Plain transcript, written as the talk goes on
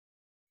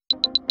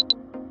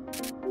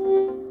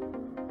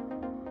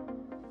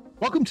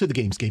Welcome to the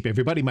Gamescape,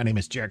 everybody. My name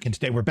is Jarek, and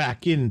today we're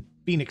back in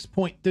Phoenix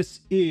Point. This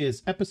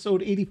is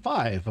episode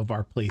 85 of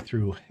our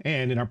playthrough,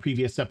 and in our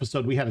previous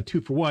episode, we had a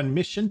 2-for-1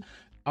 mission.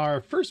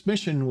 Our first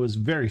mission was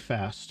very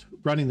fast,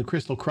 running the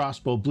crystal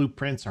crossbow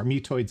blueprints. Our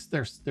mutoids,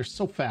 they're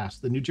so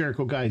fast. The New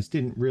Jericho guys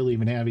didn't really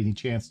even have any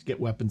chance to get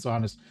weapons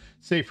on us,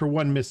 save for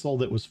one missile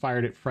that was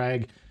fired at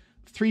frag.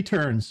 3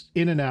 turns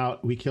in and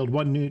out. We killed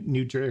one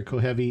New Jericho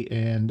heavy,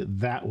 and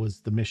that was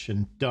the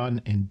mission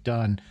done and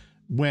done.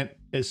 Went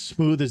as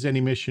smooth as any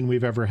mission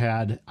we've ever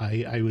had.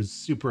 I was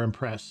super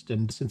impressed.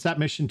 And since that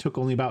mission took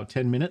only about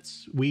 10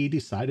 minutes, we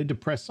decided to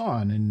press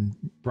on and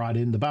brought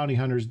in the bounty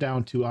hunters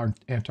down to our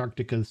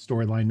Antarctica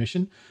storyline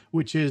mission,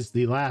 which is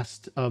the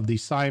last of the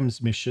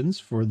Symes missions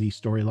for the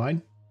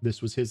storyline.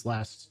 This was his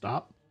last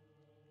stop.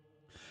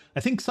 I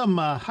think some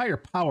higher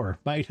power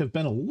might have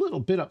been a little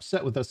bit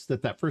upset with us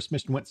that first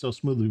mission went so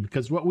smoothly,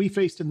 because what we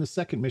faced in the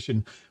second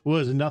mission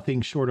was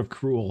nothing short of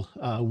cruel.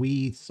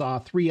 We saw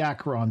 3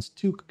 Acherons,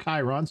 2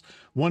 Chirons,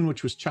 one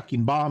which was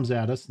chucking bombs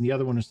at us, and the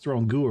other one was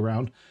throwing goo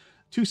around.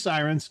 2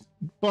 Sirens,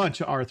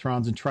 bunch of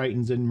Arthrons and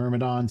Tritons and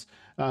Myrmidons.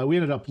 We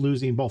ended up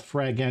losing both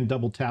frag and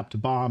double tap to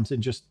bombs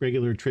and just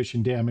regular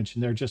attrition damage,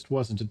 and there just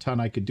wasn't a ton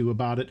I could do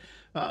about it.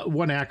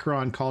 1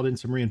 Acheron called in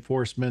some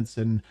reinforcements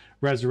and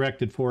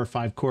resurrected 4 or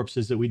 5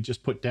 corpses that we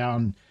just put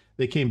down.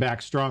 They came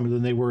back stronger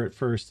than they were at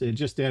first. It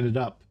just ended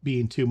up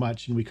being too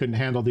much, and we couldn't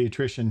handle the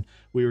attrition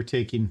we were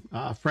taking.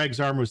 Frag's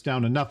armor was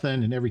down to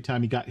nothing, and every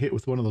time he got hit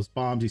with one of those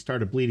bombs, he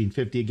started bleeding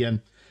 50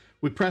 again.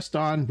 We pressed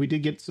on. We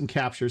did get some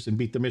captures and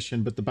beat the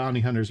mission, but the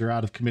bounty hunters are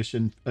out of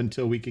commission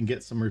until we can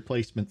get some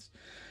replacements.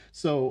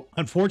 So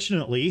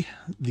unfortunately,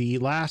 the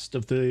last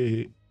of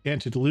the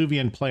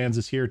antediluvian plans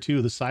is here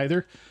too, the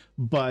Scyther.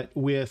 But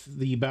with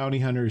the bounty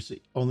hunters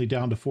only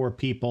down to 4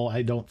 people,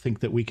 I don't think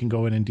that we can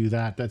go in and do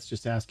that. That's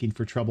just asking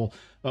for trouble.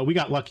 We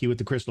got lucky with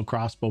the crystal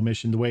crossbow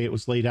mission, the way it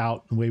was laid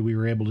out, the way we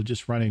were able to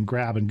just run in,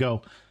 grab and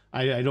go.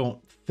 I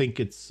don't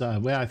think it's,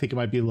 well, I think it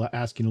might be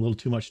asking a little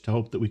too much to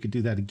hope that we could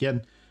do that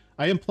again.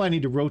 I am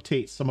planning to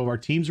rotate some of our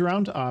teams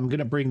around. I'm going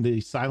to bring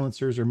the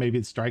silencers or maybe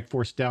the strike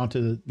force down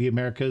to the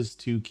Americas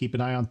to keep an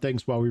eye on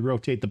things while we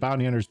rotate the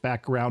bounty hunters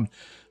back around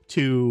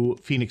to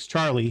Phoenix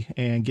Charlie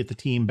and get the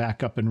team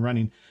back up and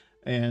running.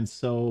 And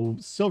so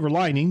silver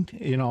lining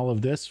in all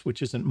of this,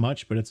 which isn't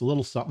much, but it's a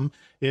little something,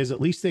 is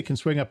at least they can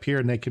swing up here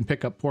and they can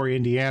pick up poor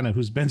Indiana,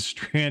 who's been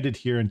stranded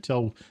here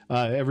until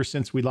ever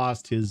since we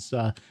lost his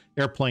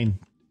airplane.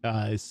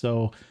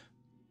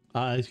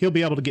 He'll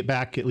be able to get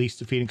back at least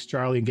to Phoenix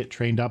Charlie and get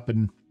trained up,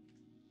 and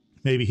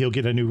maybe he'll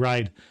get a new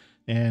ride,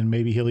 and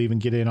maybe he'll even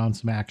get in on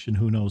some action.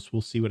 Who knows?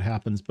 We'll see what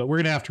happens. But we're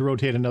going to have to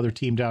rotate another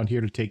team down here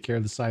to take care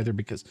of the Scyther,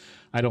 because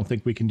I don't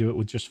think we can do it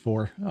with just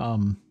 4.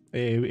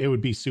 It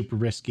would be super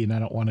risky, and I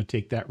don't want to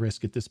take that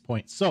risk at this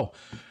point. So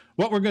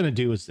what we're going to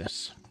do is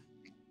this.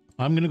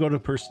 I'm going to go to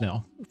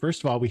personnel.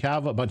 First of all, we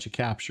have a bunch of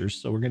captures,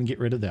 so we're going to get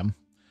rid of them.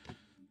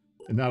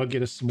 And that'll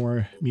get us some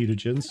more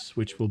mutagens,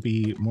 which will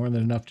be more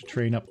than enough to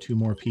train up 2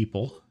 more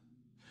people.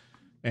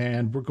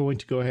 And we're going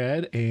to go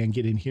ahead and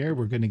get in here.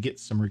 We're going to get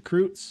some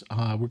recruits.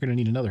 We're going to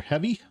need another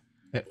heavy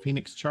at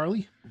Phoenix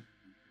Charlie.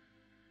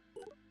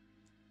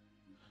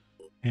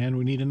 And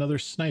we need another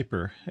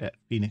sniper at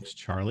Phoenix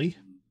Charlie.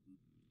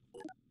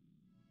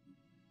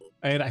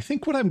 And I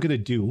think what I'm going to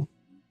do,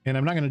 and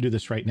I'm not going to do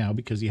this right now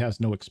because he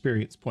has no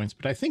experience points,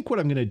 but I think what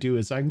I'm going to do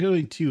is I'm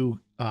going to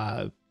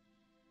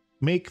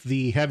make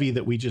the heavy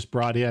that we just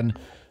brought in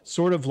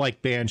sort of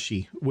like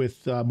Banshee,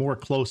 with more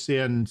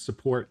close-in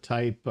support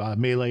type,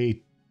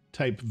 melee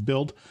type of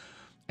build.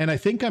 And I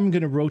think I'm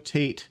going to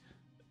rotate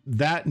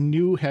that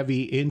new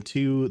heavy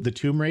into the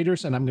Tomb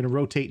Raiders, and I'm going to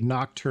rotate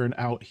Nocturne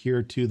out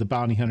here to the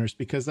Bounty Hunters,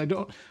 because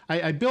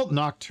I built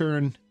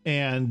Nocturne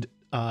and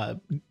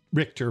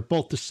Richter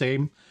both the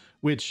same,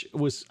 which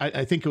was,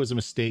 I think it was a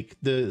mistake.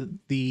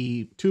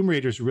 The Tomb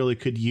Raiders really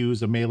could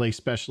use a melee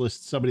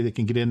specialist, somebody that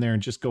can get in there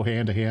and just go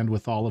hand to hand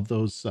with all of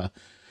those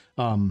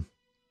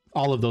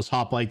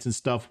hoplites and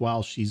stuff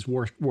while she's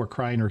war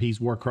crying or he's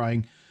war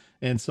crying.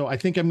 And so I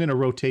think I'm going to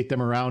rotate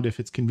them around if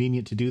it's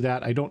convenient to do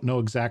that. I don't know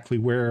exactly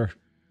where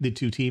the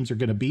 2 teams are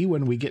going to be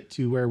when we get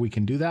to where we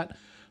can do that,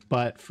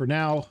 but for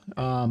now,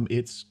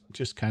 it's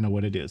just kind of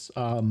what it is.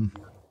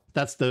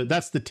 That's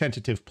the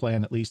tentative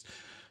plan, at least.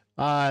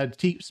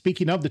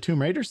 Speaking of the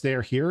Tomb Raiders,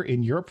 they're here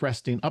in Europe,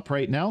 resting up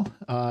right now.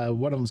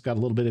 One of them's got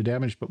a little bit of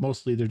damage, but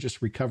mostly they're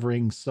just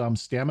recovering some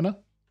stamina.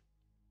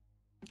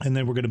 And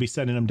then we're going to be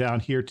sending them down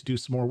here to do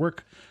some more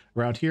work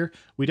around here.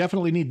 We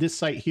definitely need this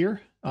site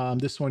here.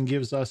 This one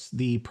gives us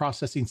the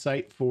processing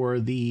site for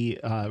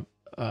the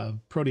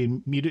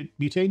protein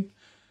mutane.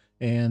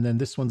 And then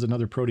this one's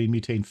another protein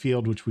mutane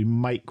field, which we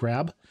might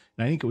grab.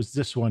 And I think it was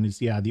this one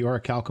is, yeah, the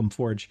orichalcum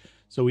forge.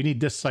 So we need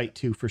this site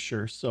too, for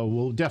sure. So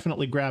we'll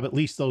definitely grab at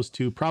least those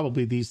 2,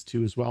 probably these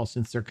 2 as well,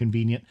 since they're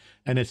convenient.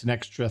 And it's an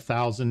extra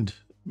 1,000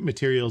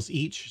 materials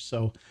each.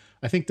 So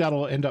I think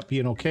that'll end up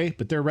being okay,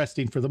 but they're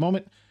resting for the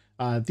moment.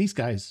 These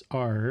guys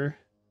are,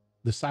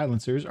 the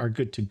silencers are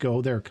good to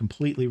go. They're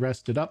completely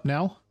rested up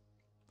now.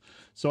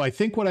 So I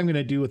think what I'm going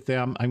to do with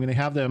them, I'm going to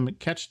have them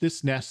catch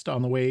this nest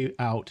on the way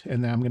out,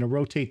 and then I'm going to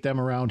rotate them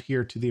around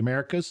here to the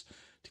Americas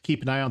to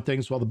keep an eye on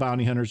things while the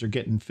bounty hunters are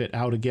getting fit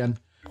out again.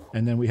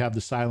 And then we have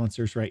the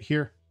silencers right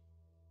here.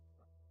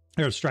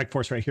 Or strike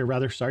force right here,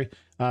 rather, sorry.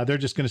 They're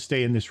just going to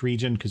stay in this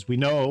region because we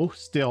know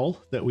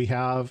still that we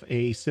have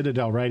a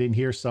citadel right in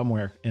here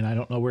somewhere, and I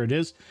don't know where it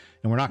is,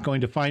 and we're not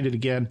going to find it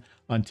again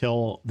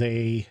until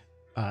they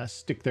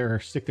stick their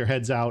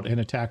heads out and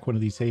attack one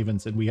of these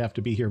havens, and we have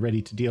to be here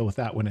ready to deal with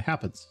that when it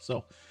happens.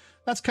 So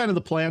that's kind of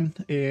the plan,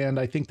 and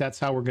I think that's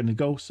how we're going to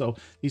go. So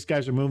these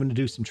guys are moving to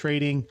do some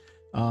trading.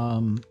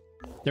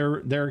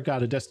 They're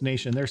got a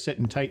destination. They're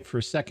sitting tight for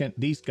a second.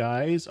 These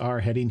guys are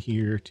heading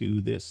here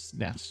to this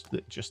nest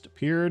that just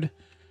appeared.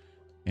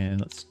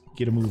 And let's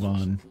get a move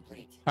on.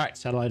 All right,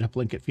 satellite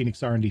uplink at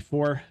Phoenix R&D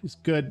 4 is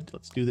good.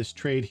 Let's do this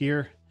trade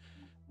here.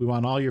 We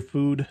want all your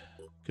food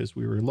because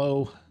we were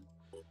low.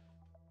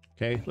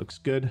 Okay, looks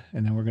good.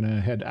 And then we're going to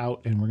head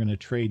out and we're going to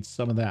trade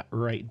some of that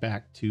right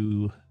back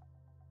to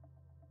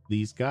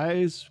these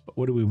guys. But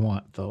what do we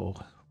want, though?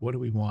 What do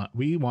we want?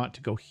 We want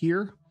to go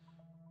here.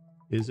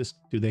 Is this,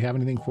 do they have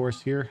anything for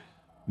us here?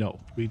 No,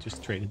 we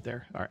just traded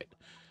there. All right.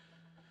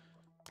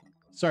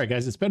 Sorry,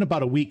 guys. It's been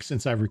about a week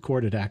since I've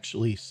recorded,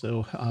 actually.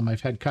 So I've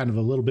had kind of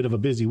a little bit of a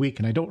busy week,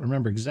 and I don't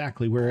remember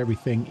exactly where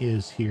everything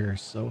is here.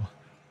 So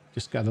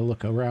just got to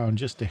look around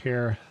just a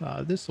hair.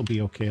 This will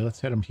be okay. Let's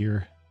head them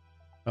here.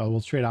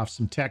 We'll trade off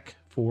some tech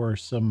for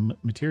some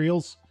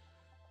materials.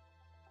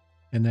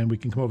 And then we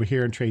can come over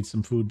here and trade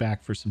some food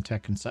back for some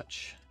tech and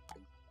such.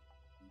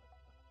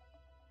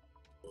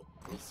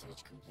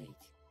 Research complete.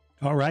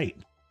 All right.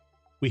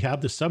 We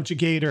have the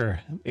Subjugator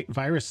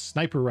Virus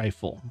Sniper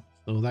Rifle.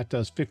 So that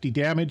does 50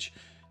 damage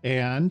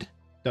and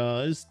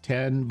does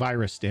 10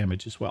 virus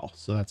damage as well.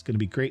 So that's going to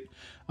be great.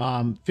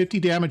 50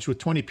 damage with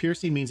 20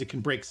 piercing means it can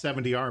break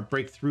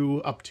break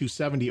through up to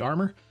 70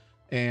 armor.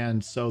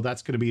 And so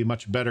that's going to be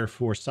much better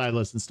for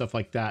silos and stuff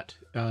like that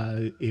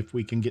if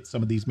we can get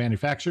some of these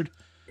manufactured.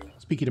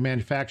 Speaking of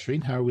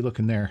manufacturing, how are we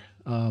looking there?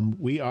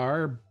 We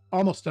are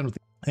almost done with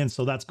it. And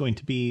so that's going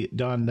to be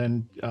done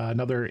then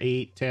another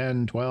 8,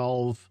 10,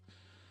 12,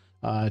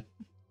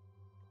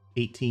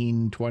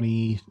 18,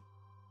 20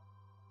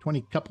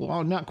 couple,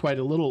 oh, not quite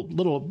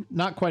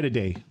not quite a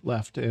day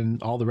left.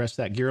 And all the rest of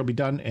that gear will be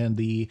done. And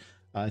the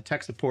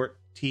tech support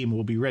team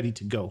will be ready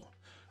to go.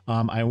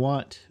 I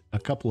want a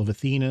couple of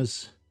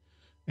Athenas,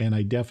 and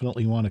I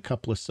definitely want a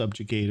couple of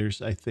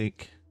Subjugators, I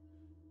think,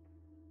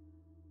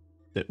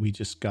 that we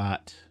just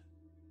got,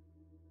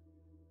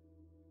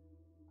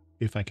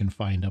 if I can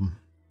find them.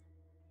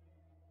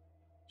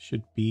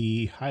 Should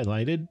be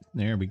highlighted.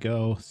 There we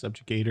go.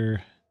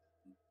 Subjugator.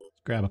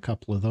 Let's grab a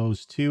couple of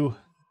those too.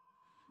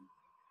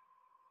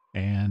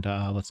 And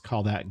let's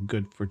call that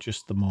good for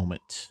just the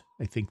moment.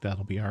 I think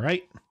that'll be all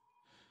right.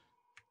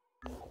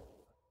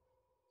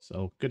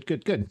 So good,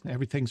 good, good.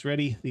 Everything's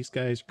ready. These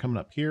guys are coming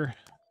up here.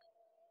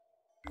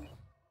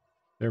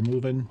 They're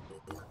moving.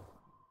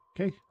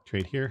 Okay,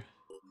 trade here.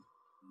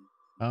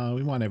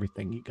 We want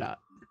everything you got.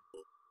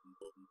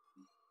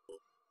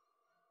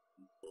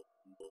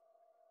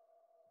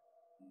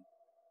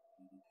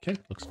 Okay,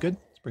 looks good.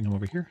 Let's bring them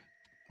over here.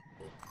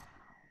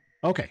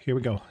 Okay, here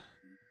we go.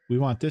 We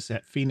want this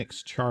at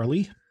Phoenix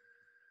Charlie.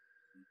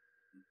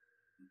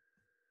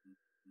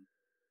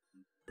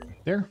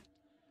 There.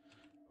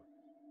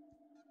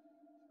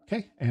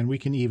 Okay, and we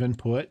can even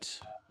put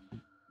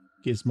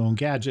Gizmo and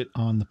Gadget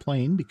on the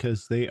plane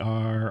because they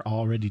are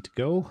all ready to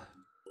go.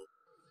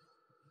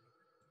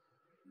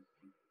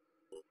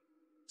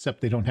 Except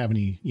they don't have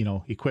any,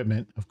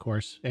 equipment, of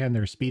course. And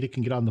their speed, it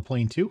can get on the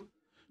plane too.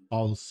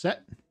 All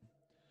set.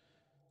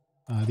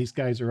 These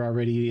guys are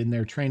already in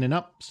there training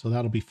up, so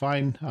that'll be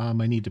fine. I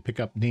need to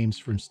pick up names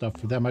from stuff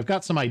for them. I've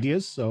got some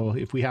ideas, so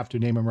if we have to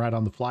name them right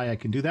on the fly, I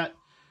can do that.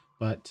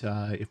 But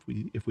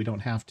if we don't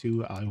have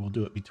to, I will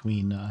do it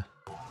between.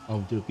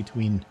 I'll do it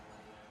between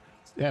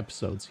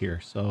episodes here.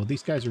 So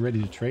these guys are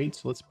ready to trade.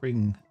 So let's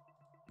bring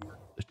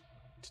the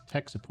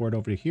tech support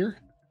over to here.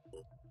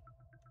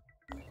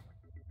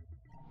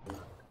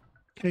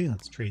 Okay,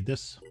 let's trade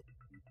this.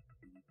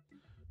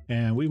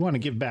 And we want to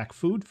give back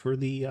food for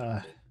the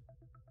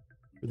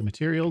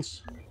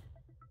materials.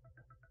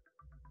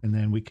 And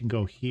then we can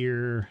go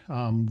here.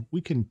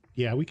 We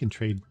can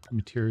trade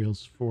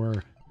materials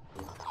for...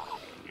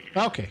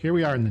 Okay, here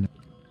we are in the...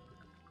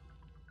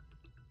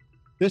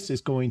 This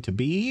is going to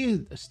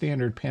be a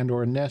standard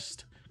Pandora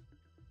nest.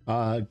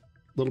 A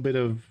little bit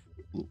of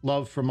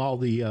love from all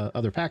the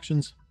other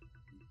factions.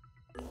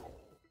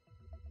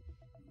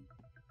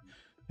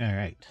 All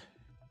right.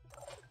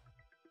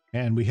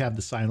 And we have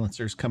the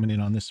silencers coming in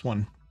on this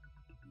one.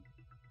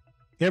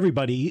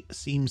 Everybody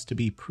seems to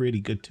be pretty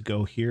good to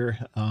go here.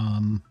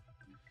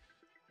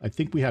 I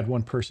think we had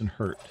one person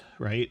hurt,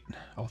 right?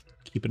 I'll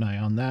keep an eye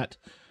on that.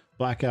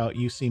 Blackout,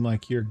 you seem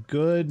like you're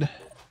good.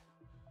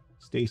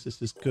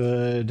 Stasis is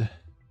good.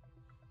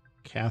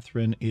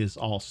 Catherine is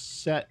all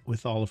set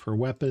with all of her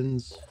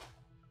weapons.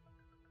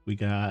 We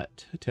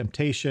got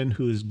Temptation,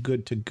 who is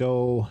good to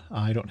go.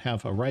 I don't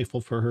have a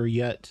rifle for her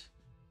yet.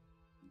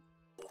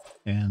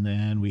 And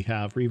then we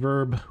have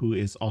Reverb, who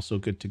is also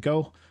good to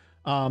go.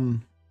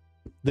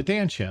 The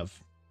Danchev,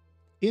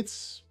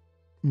 it's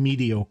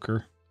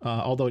mediocre,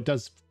 although it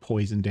does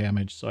poison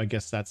damage, so I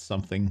guess that's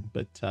something.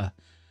 But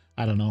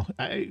I don't know.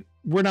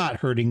 We're not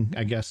hurting,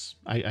 I guess.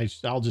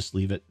 I'll just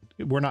leave it.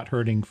 We're not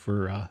hurting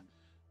for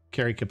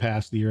carry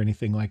capacity or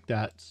anything like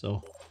that,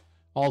 so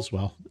all's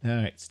well. All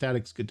right,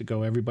 static's good to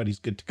go. Everybody's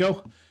good to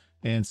go.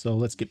 And so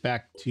let's get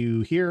back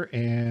to here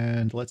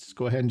and let's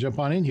go ahead and jump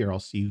on in here. I'll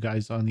see you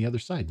guys on the other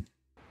side.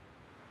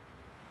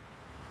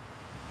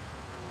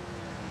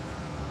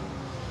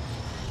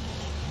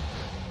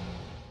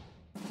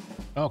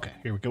 Okay,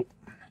 here we go.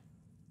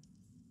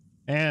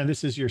 And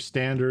this is your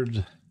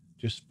standard,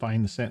 just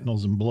find the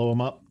sentinels and blow them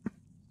up.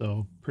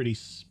 So pretty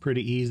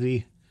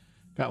easy.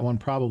 Got one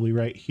probably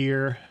right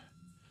here.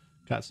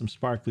 Got some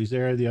sparklies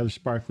there. The other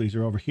sparklies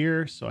are over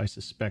here. So I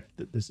suspect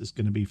that this is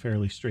going to be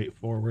fairly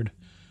straightforward.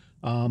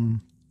 Let's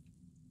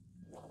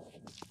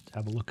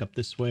have a look up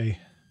this way.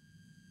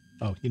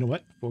 Oh, you know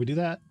what? Before we do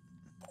that,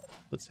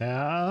 let's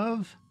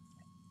have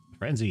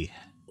Frenzy.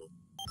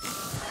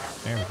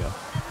 There we go.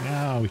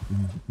 Now we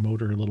can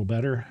motor a little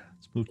better.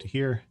 Let's move to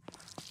here.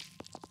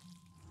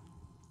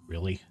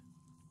 Really?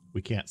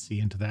 We can't see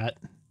into that.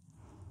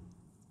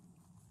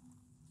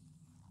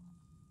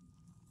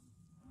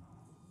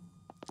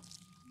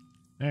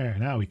 There,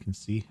 now we can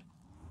see.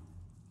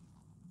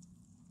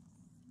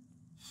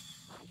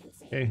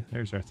 Okay,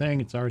 there's our thing.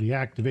 It's already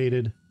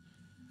activated.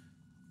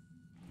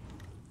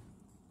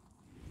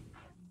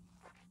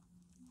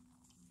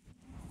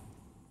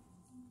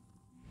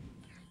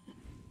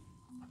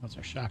 How's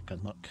our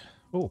shotgun look?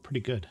 Oh, pretty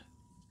good.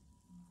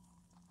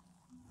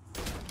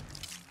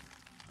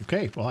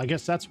 Okay, well, I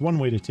guess that's one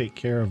way to take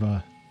care of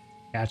a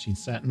catching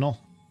sentinel.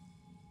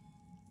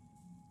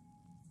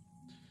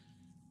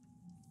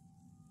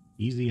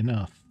 Easy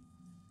enough.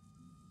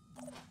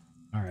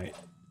 All right,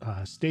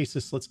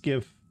 Stasis, let's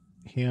give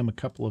him a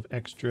couple of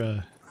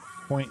extra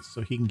points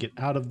so he can get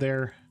out of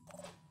there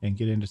and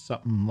get into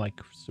something like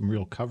some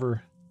real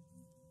cover.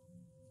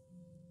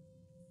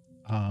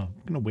 I'm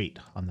gonna wait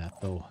on that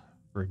though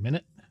for a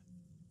minute.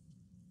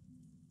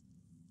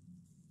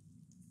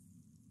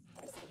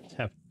 Let's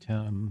have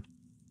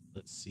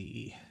let's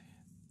see.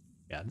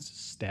 Yeah, this is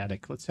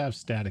static. Let's have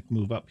static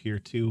move up here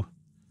too.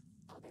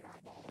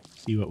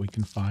 See what we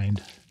can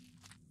find.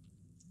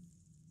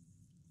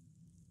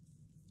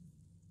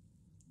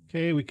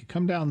 Okay, we could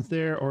come down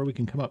there or we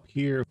can come up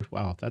here.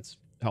 Wow, that's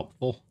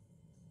helpful.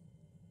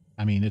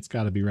 I mean, it's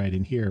got to be right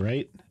in here,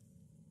 right?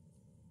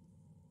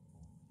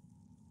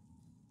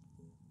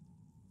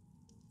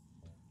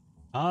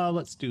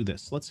 Let's do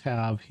this. Let's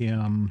have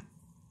him...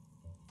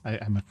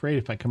 I'm afraid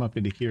if I come up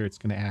into here, it's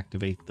going to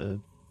activate the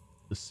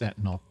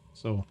sentinel.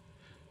 So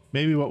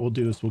maybe what we'll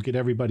do is we'll get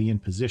everybody in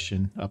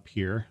position up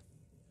here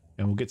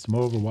and we'll get some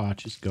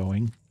overwatches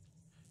going.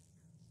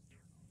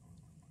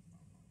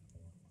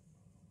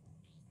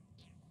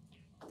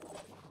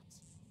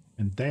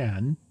 And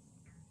then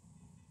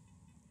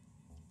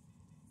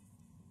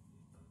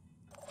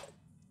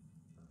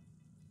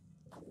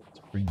let's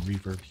bring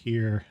reverb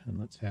here and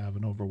let's have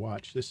an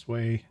overwatch this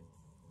way.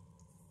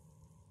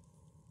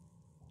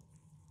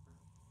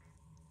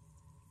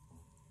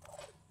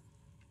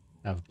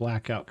 Have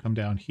blackout come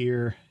down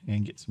here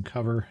and get some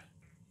cover.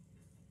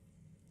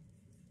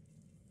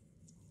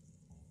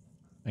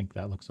 I think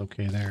that looks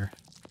okay there.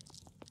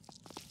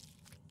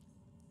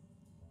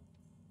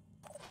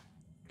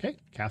 Okay,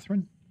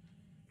 Catherine,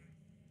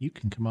 you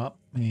can come up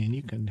and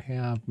you can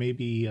have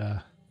maybe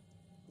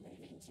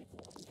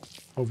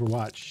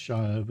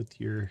overwatch with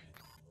your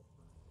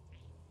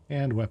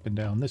hand weapon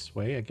down this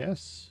way, I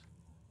guess.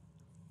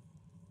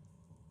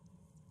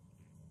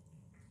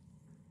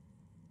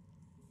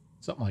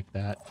 Something like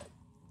that.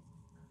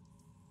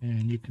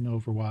 And you can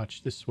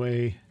overwatch this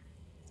way.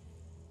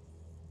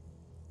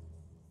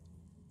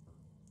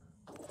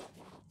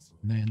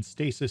 And then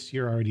Stasis,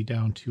 you're already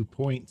down 2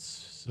 points,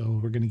 so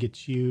we're going to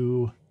get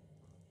you...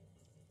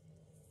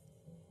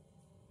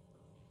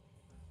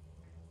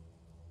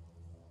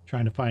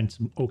 Trying to find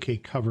some okay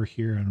cover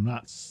here, and I'm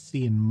not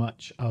seeing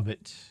much of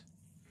it.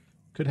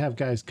 Could have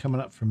guys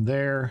coming up from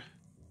there.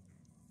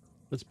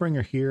 Let's bring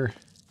her here,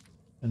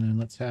 and then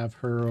let's have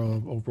her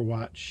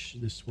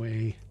overwatch this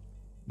way,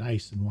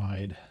 nice and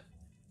wide.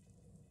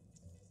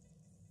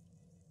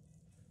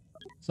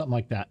 Something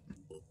like that.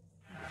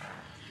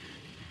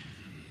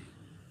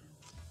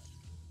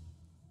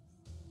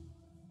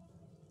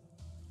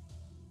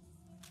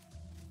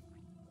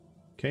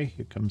 Okay,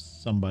 here comes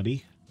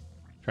somebody.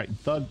 Triton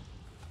Thug.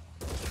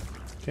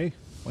 Okay,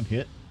 one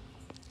hit.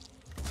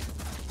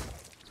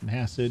 Some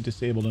acid,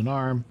 disabled an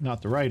arm.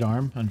 Not the right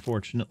arm,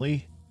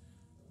 unfortunately.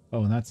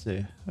 Oh, and that's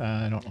a...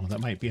 I don't know, that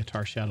might be a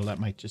tar shadow. That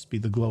might just be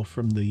the glow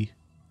from the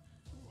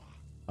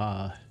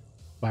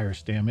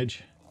virus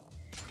damage.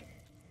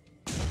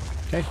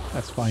 Okay,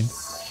 that's fine.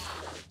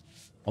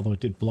 Although it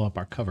did blow up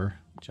our cover,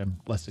 which I'm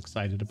less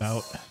excited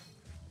about.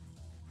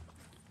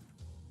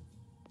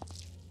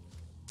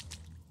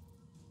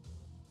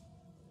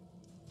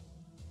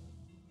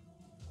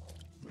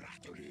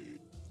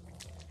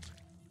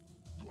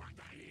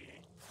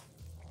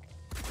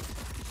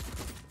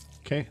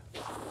 Okay.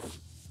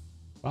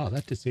 Wow,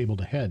 that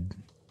disabled a head.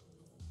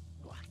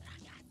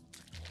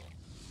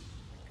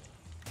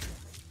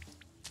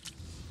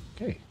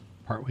 Okay,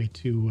 partway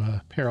to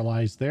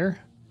paralyzed there.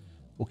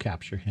 We'll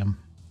capture him.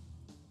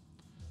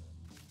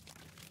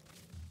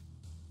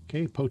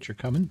 Okay, poacher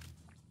coming.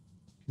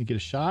 Can you get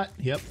a shot?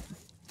 Yep,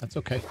 that's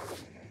okay.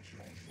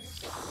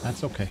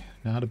 That's okay,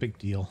 not a big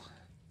deal.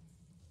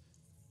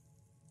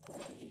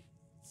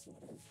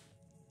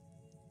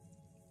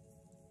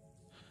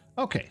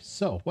 Okay,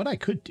 so what I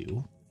could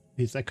do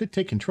is I could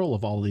take control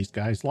of all of these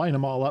guys, line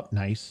them all up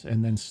nice,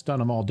 and then stun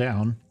them all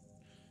down.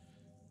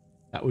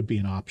 That would be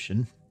an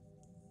option.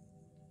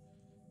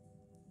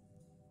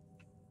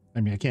 I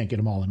mean, I can't get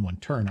them all in one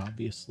turn,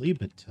 obviously,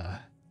 but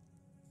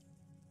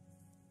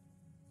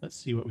let's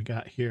see what we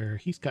got here.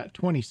 He's got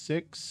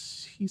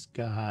 26. He's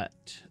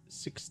got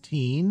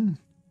 16.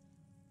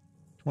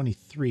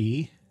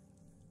 23.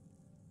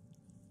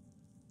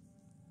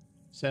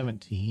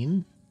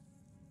 17.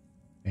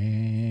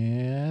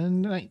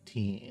 And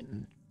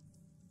 19.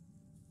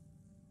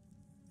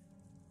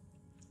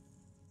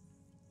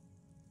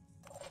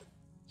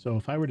 So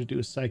if I were to do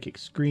a Psychic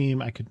Scream,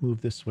 I could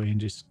move this way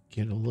and just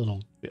get a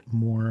little bit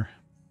more.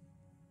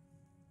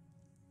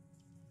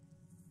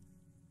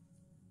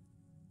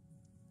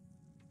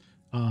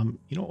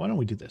 You know what, why don't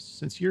we do this?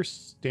 Since you're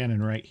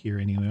standing right here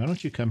anyway, why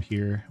don't you come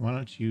here? Why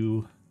don't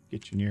you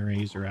get your near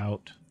razor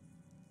out?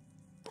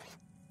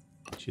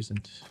 Which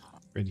isn't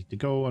ready to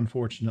go,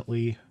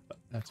 unfortunately, but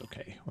that's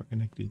okay. We're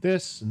going to do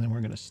this, and then we're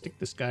going to stick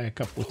this guy a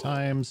couple of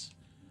times.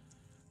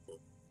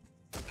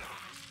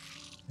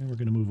 And we're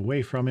going to move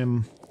away from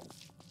him.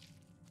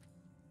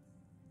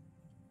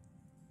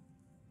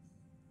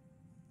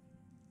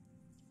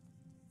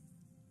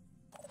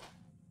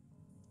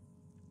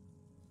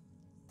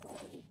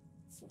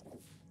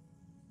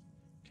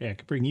 Okay, I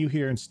could bring you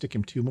here and stick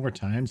him 2 more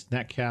times.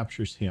 That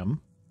captures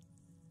him.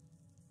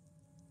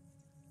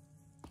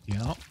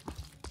 Yeah.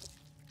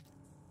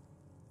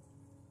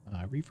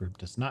 Reverb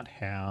does not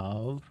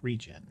have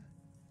regen.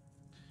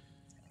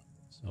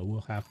 So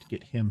we'll have to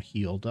get him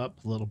healed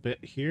up a little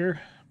bit here.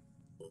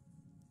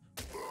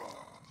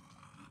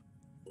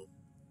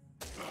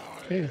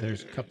 Okay,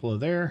 there's a couple of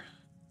there.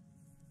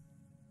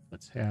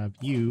 Let's have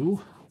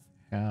you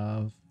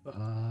have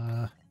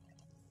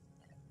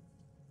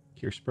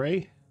Cure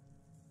Spray.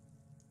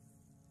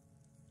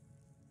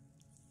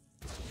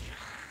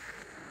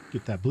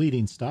 Get that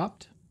bleeding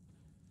stopped.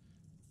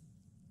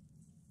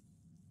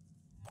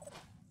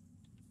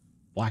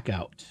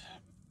 Blackout.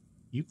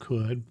 You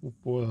could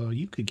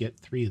get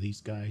 3 of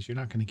these guys. You're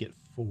not going to get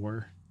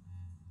 4.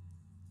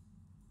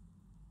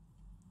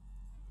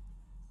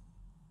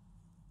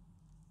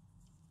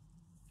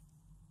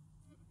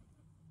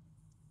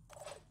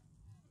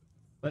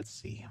 Let's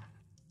see.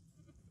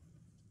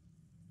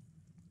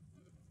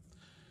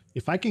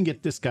 If I can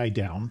get this guy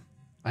down,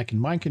 I can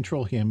mind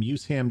control him,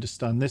 use him to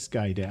stun this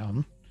guy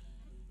down.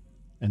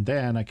 And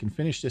then I can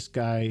finish this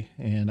guy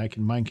and I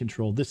can mind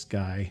control this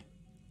guy.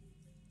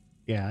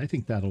 Yeah, I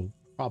think that'll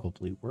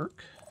probably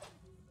work.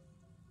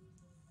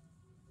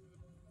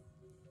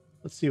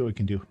 Let's see what we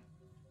can do.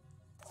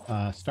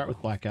 Start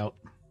with Blackout.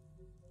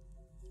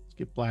 Let's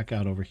get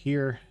Blackout over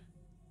here.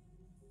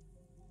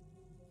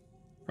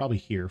 Probably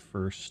here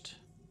first.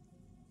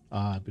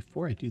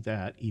 Before I do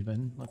that,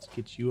 even, let's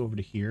get you over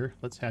to here.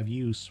 Let's have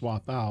you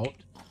swap out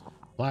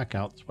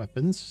Blackout's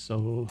weapons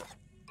so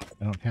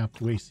I don't have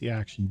to waste the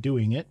action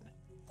doing it.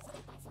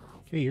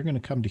 Okay, you're going to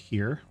come to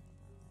here.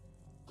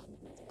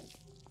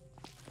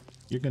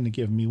 You're going to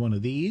give me one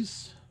of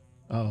these.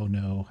 Oh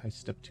no, I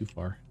stepped too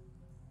far.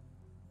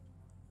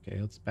 Okay,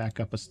 let's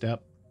back up a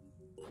step.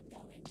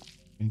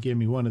 And give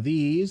me one of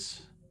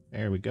these.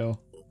 There we go.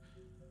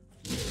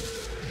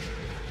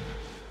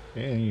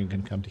 Okay, and you're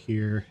going to come to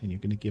here, and you're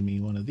going to give me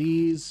one of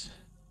these.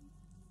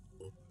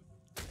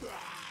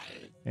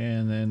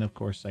 And then, of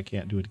course, I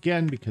can't do it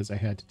again because I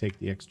had to take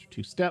the extra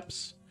 2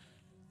 steps,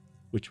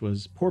 which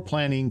was poor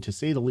planning, to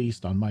say the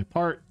least, on my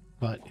part,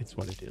 but it's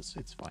what it is.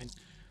 It's fine.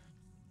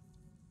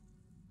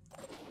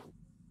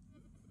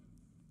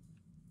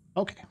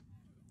 Okay.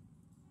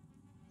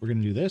 We're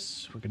going to do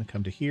this. We're going to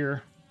come to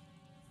here.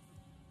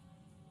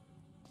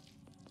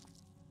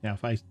 Now,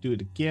 if I do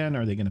it again,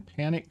 are they going to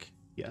panic?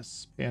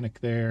 Yes, panic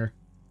there.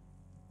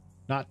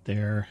 Not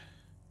there.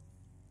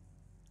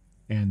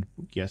 And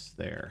yes,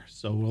 there.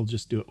 So we'll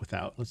just do it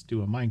without. Let's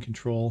do a mind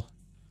control.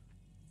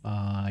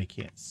 I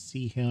can't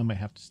see him. I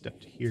have to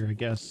step to here, I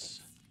guess.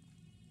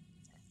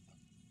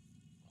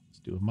 Let's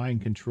do a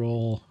mind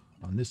control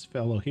on this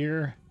fellow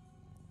here.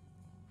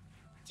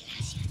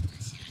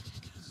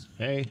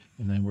 Okay,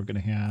 and then we're going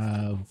to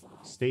have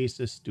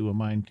Stasis do a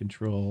mind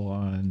control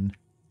on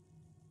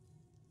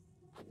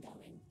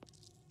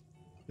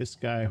this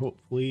guy,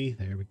 hopefully.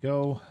 There we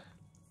go.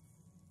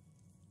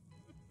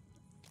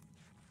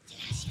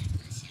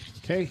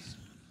 Okay,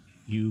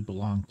 you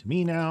belong to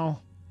me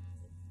now.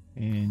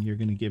 And you're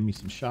going to give me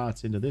some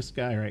shots into this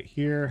guy right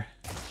here.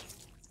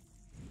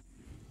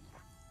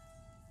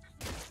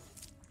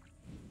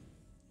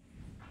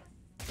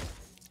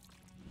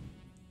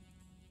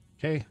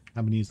 Okay,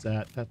 I'm gonna use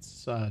that.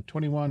 That's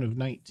 21 of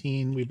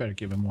 19. We better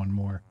give him one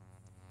more.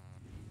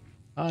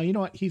 You know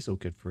what? He's so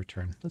good for a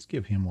turn. Let's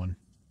give him one.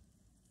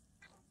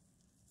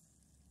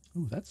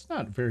 Ooh, that's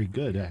not very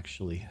good,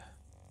 actually.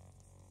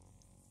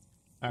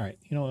 All right,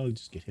 you know what? I'll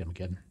just get him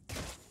again.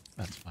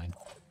 That's fine.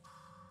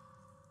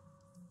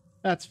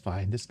 That's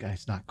fine. This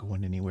guy's not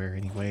going anywhere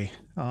anyway.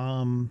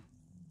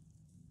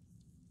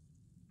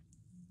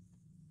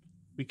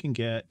 We can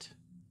get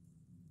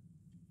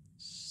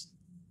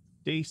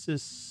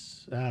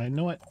Stasis. You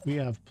know what? We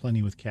have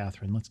plenty with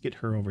Catherine. Let's get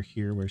her over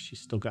here where she's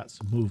still got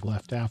some move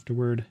left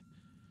afterward.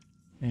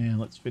 And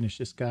let's finish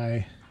this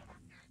guy.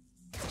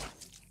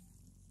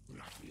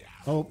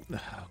 Oh,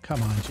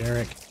 come on,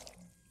 Jarek.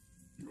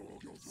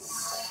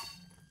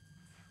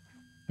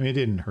 I mean, it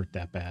didn't hurt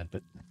that bad,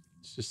 but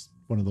it's just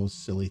one of those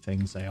silly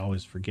things I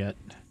always forget.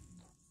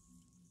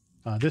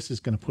 This is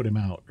going to put him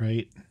out,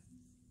 right?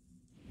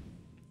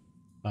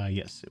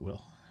 Yes, it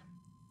will.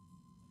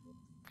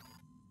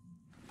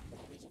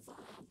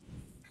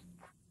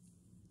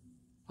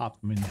 Pop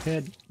him in the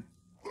head.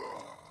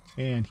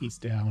 And he's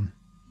down.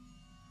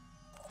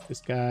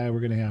 This guy, we're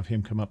going to have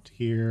him come up to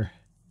here.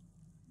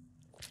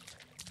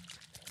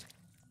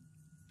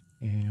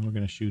 And we're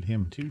going to shoot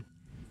him too.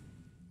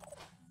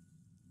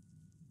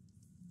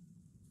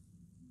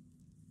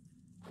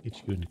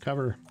 Get you into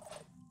cover.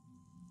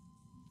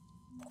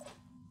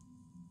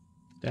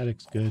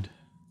 Static's good.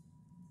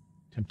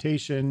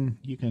 Temptation,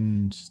 you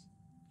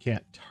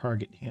can't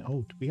target him.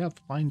 Oh, do we have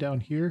line down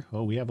here?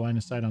 Oh, we have line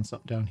of sight on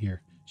something down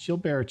here.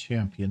 Shield Bearer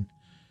Champion.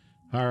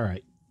 All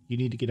right, you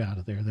need to get out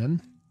of there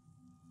then.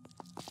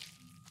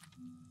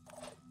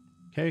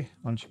 Okay,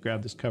 why don't you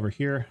grab this cover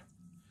here.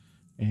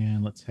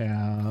 And let's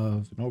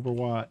have an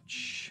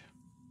Overwatch.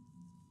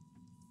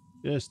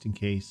 Just in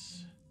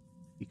case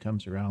he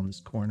comes around this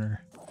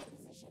corner.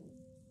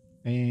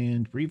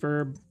 And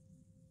Reverb.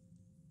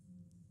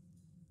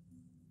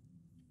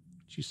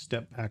 You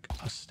step back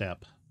a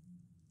step.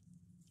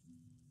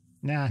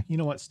 Nah, you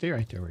know what? Stay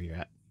right there where you're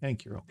at. I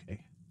think you're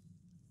okay.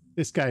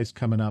 This guy's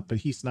coming up, but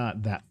he's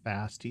not that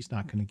fast. He's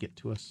not going to get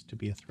to us to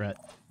be a threat.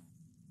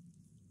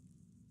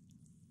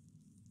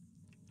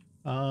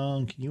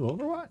 Can you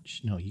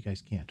Overwatch? No, you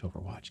guys can't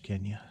Overwatch,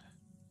 can you?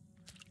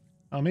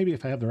 Oh, maybe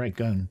if I have the right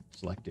gun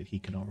selected, he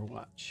can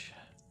Overwatch.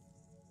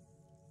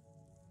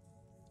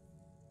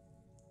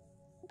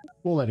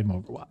 We'll let him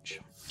Overwatch.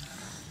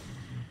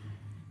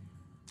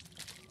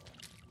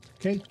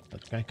 Okay,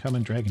 that guy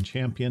coming, Dragon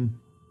Champion.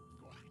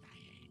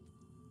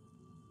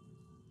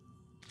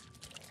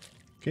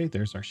 Okay,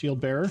 there's our shield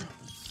bearer.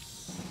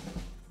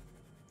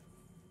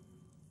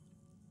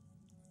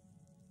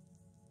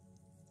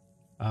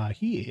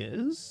 He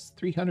is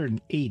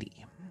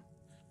 380.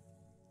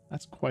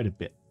 That's quite a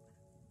bit.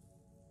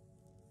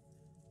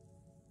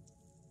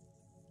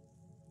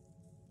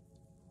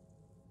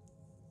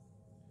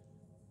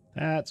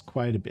 That's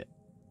quite a bit.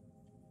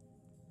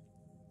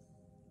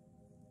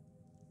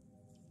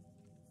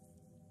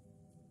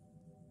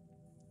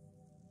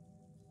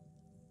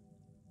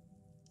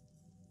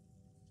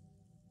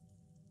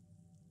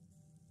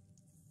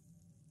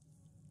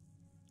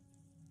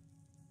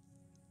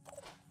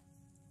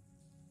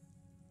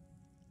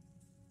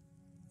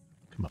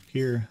 Come up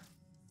here.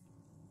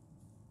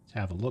 Let's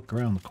have a look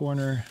around the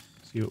corner,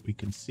 see what we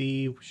can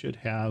see. We should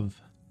have,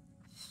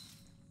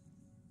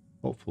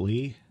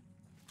 hopefully.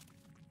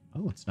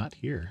 Oh, it's not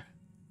here.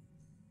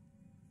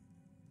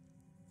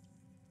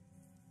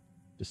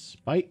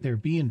 Despite there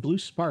being blue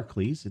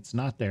sparklies, it's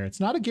not there. It's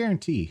not a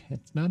guarantee.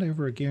 It's not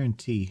ever a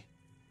guarantee.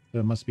 So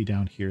it must be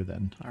down here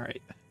then. All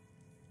right.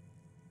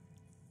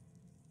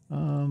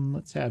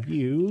 Let's have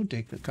you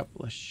take a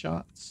couple of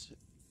shots.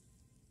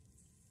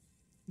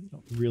 You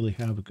don't really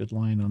have a good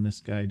line on this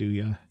guy, do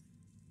you?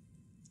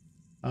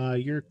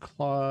 Your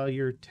claw,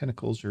 your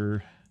tentacles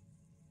are...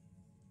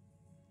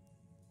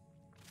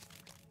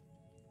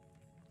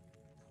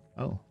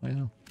 Oh,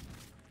 well,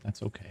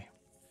 that's okay.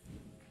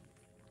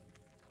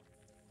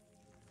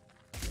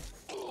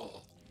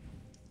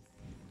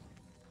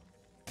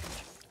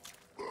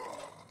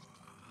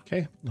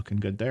 Okay, looking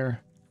good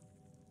there.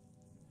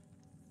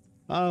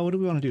 What do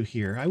we want to do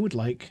here? I would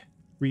like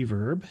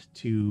Reverb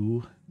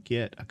to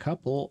get a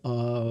couple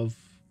of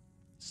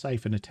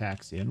siphon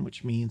attacks in,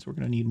 which means we're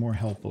going to need more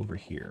help over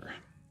here.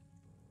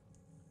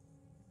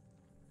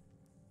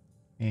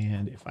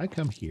 And if I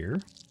come here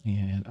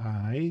and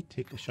I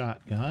take a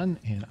shotgun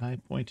and I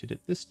point it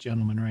at this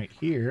gentleman right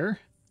here,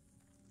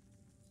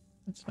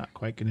 that's not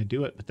quite going to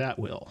do it, but that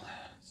will.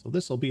 So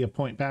this will be a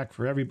point back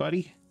for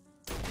everybody.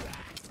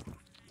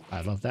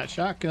 I love that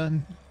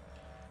shotgun.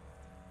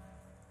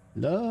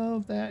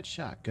 Love that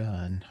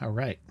shotgun. All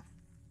right.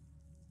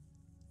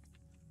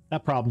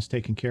 That problem's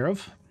taken care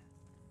of.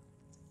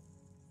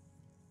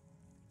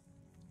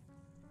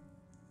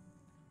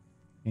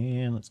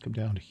 And let's come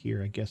down to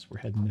here. I guess we're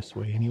heading this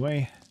way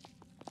anyway.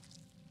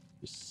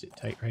 Just sit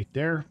tight right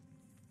there.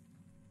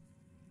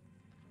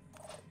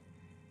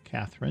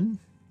 Catherine.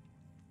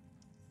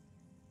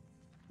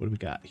 What do we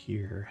got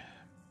here?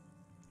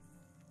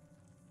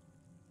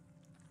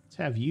 Let's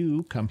have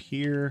you come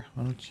here.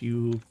 Why don't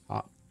you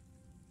pop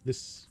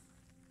this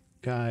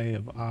guy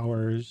of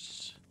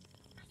ours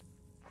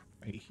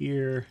right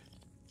here.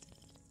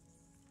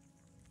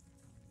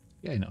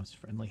 Yeah, I know it's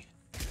friendly.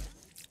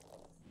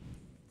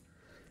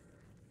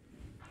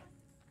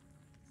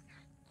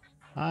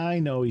 I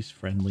know he's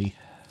friendly.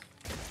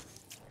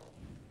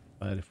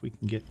 But if we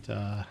can get,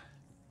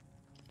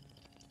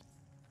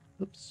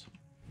 oops.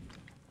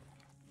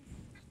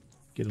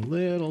 Get a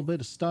little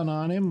bit of stun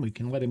on him, we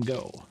can let him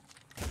go.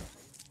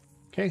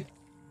 Okay.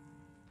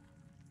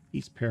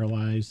 He's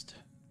paralyzed.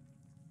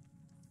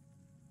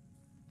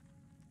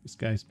 This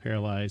guy's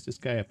paralyzed. This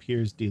guy up here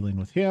is dealing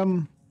with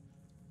him,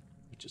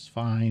 which is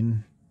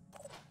fine.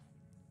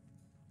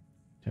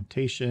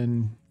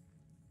 Temptation.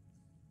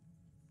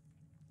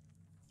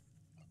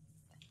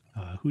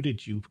 Who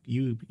did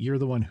you're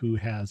the one who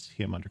has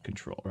him under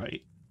control,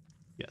 right?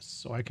 Yes,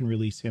 so I can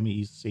release him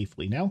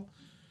safely now.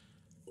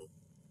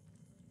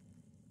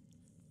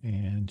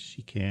 And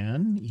she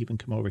can even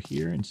come over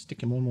here and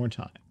stick him one more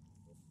time.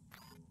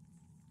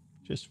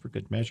 Just for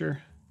good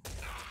measure.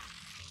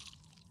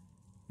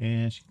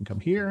 And she can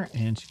come here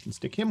and she can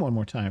stick him one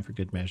more time for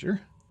good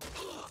measure.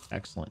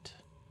 Excellent.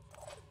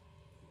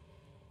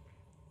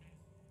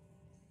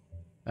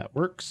 That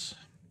works.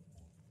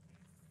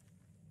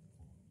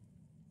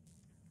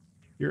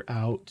 You're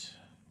out.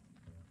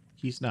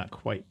 He's not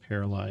quite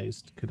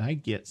paralyzed. Could I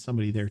get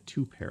somebody there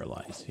to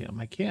paralyze him?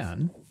 I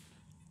can.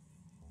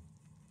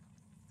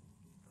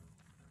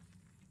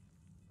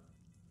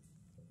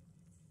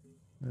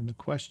 And the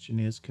question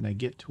is, can I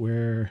get to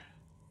where...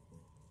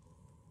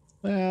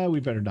 Well, we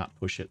better not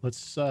push it.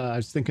 Let's, I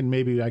was thinking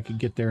maybe I could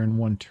get there in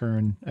one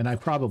turn. And I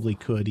probably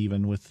could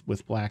even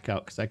with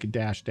Blackout, because I could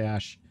dash,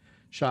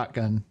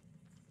 shotgun.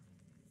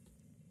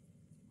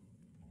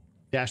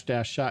 Dash,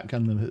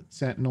 shotgun the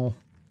Sentinel.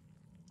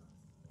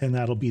 And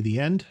that'll be the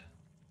end.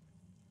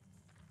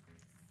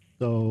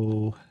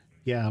 So,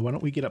 yeah, why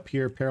don't we get up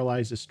here,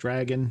 paralyze this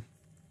dragon.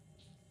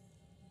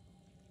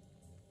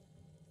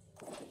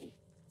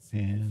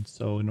 And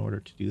so in order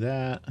to do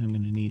that, I'm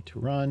going to need to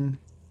run.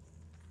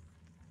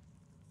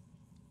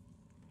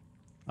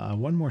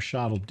 One more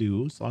shot will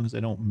do, as long as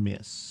I don't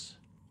miss.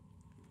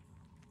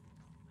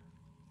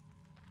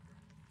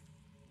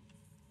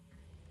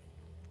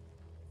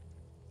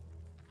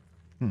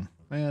 Well,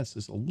 this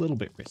is a little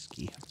bit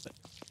risky. But...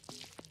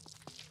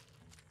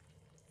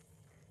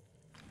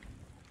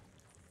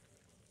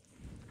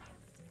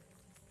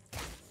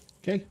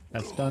 Okay,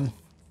 that's done.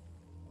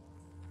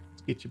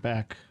 Let's get you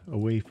back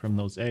away from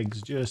those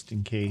eggs just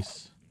in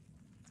case.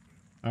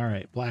 All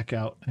right,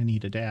 Blackout. I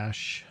need a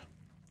dash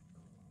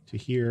to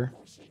here.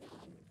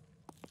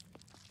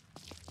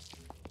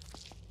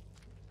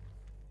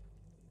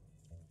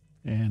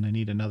 And I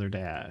need another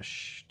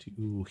dash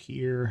to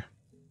here.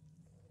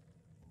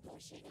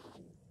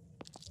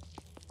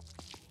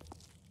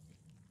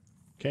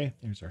 Okay,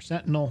 there's our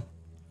Sentinel.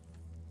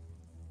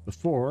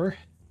 Before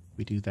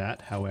we do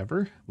that,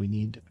 however, we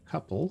need a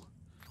couple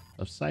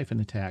of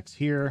siphon attacks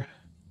here.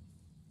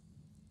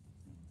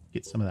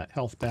 Get some of that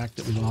health back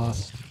that we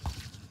lost.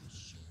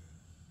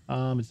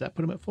 Does that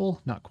put him at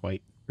full? Not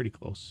quite. Pretty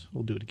close.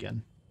 We'll do it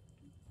again.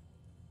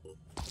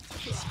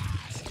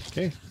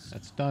 Okay,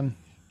 that's done.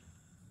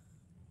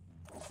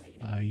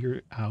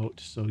 You're out,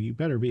 so you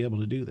better be able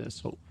to do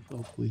this.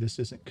 Hopefully this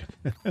isn't...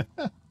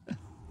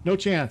 No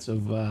chance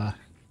of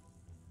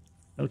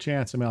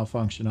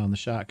malfunction on the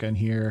shotgun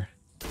here.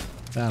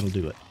 That'll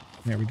do it.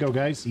 There we go,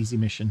 guys. Easy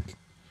mission.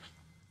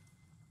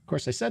 Of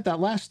course, I said that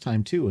last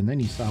time, too, and then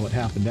you saw what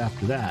happened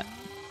after that.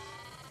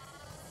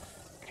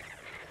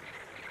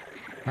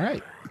 All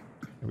right.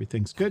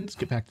 Everything's good. Let's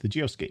get back to the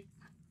geoscape.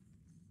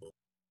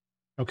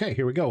 Okay,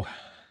 here we go.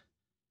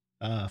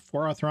 4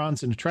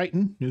 Arthrons and a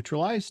Triton.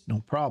 Neutralized.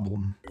 No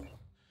problem.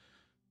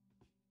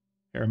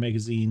 Pair of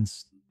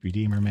magazines.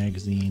 Redeemer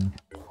magazine.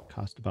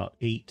 Cost about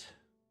 8.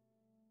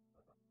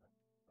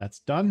 That's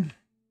done.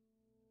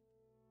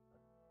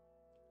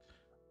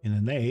 And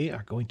then they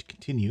are going to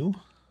continue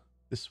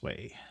this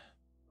way.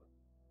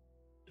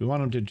 Do we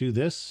want them to do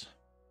this?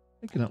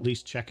 They can at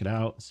least check it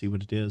out and see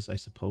what it is, I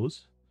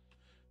suppose.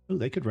 Oh,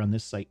 they could run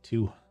this site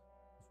too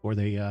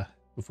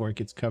before it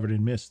gets covered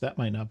in mist. That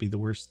might not be the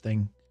worst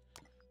thing.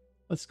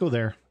 Let's go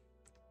there.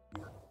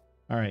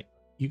 All right,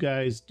 you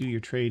guys do your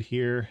trade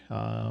here.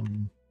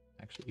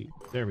 Actually,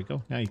 there we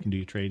go. Now you can do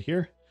your trade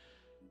here.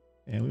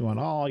 And we want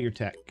all your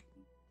tech.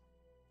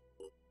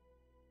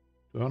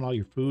 Do we want all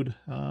your food?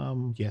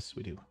 Yes,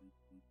 we do.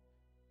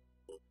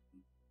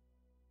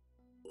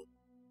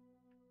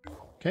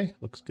 Okay,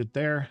 looks good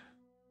there.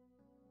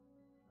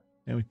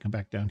 And we can come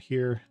back down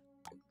here.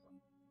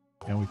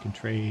 And we can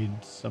trade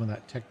some of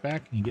that tech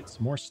back and you get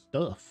some more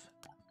stuff.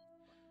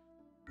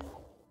 I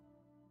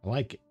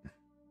like it.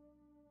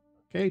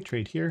 Okay,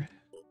 trade here.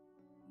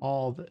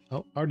 Oh,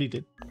 already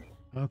did.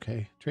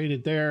 Okay,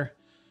 traded there.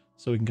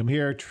 So we can come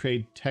here,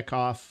 trade tech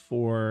off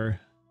for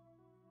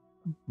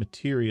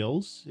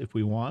materials if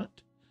we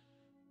want.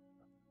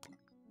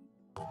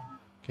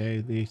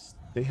 Okay,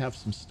 they have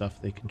some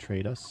stuff they can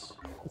trade us.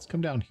 Let's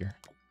come down here.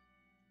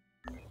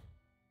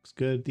 looks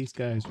good. These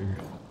guys are...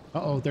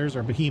 Uh-oh, there's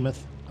our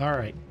Behemoth. All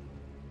right.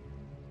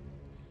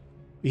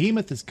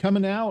 Behemoth is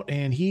coming out,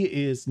 and he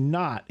is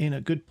not in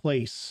a good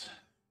place.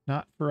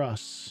 Not for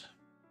us.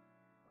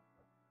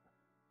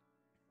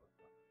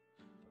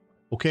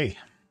 Okay.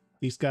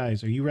 These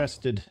guys, are you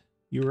rested?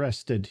 You're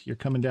rested. You're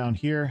coming down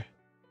here.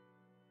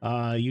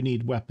 You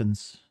need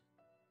weapons.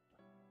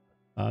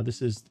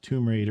 This is the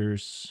Tomb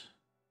Raiders.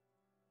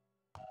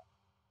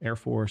 Air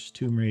Force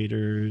Tomb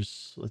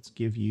Raiders. Let's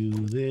give you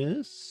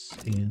this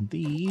and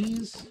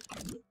these.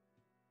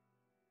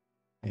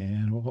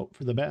 And we'll hope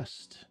for the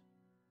best.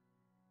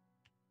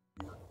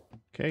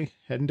 Okay,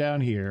 heading down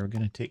here. We're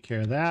going to take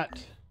care of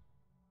that.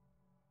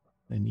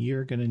 Then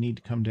you're going to need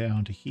to come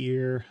down to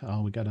here.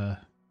 Oh, we got to...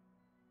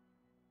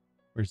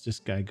 Where's this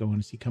guy going?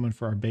 Is he coming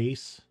for our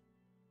base?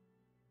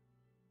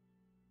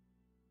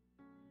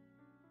 I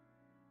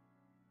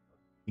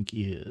think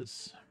he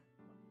is.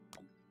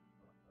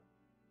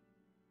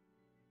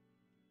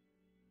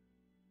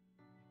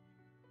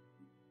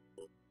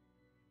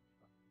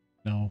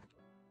 No.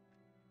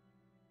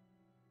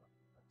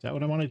 Is that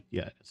what I wanted?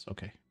 Yeah, it is.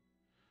 Okay.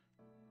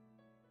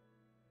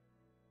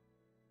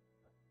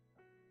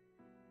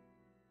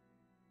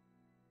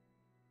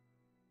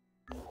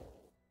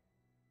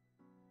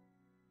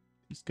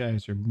 These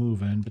guys are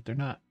moving, but they're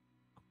not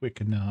quick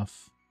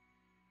enough.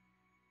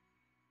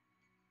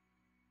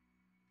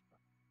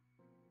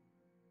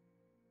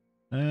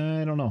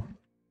 I don't know.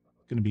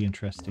 It's going to be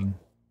interesting.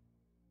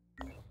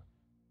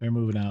 They're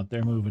moving out.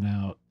 They're moving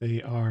out.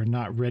 They are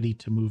not ready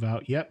to move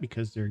out yet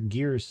because their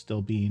gear is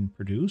still being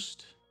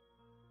produced.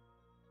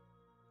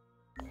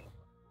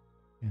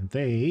 And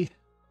they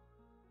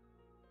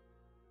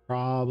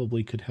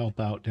probably could help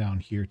out down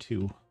here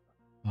too,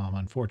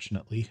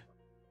 unfortunately.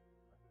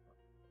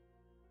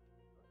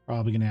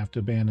 Probably going to have to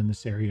abandon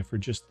this area for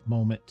just the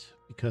moment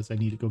because I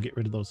need to go get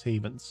rid of those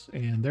havens.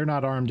 And they're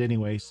not armed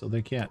anyway, so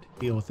they can't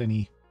deal with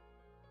any...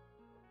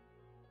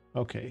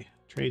 Okay,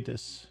 trade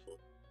this.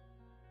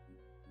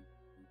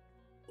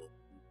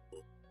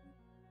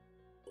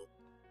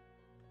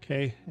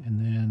 Okay, and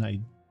then I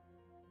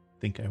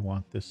think I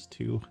want this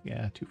too.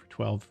 Yeah, 2 for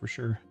 12 for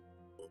sure.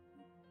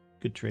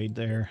 Good trade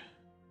there.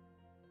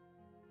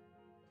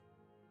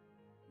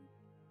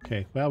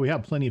 Okay, well, we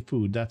have plenty of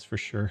food, that's for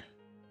sure.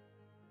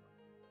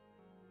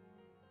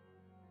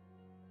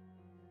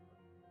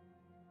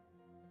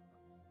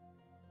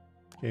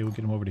 Okay, we'll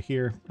get him over to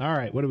here. All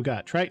right, what do we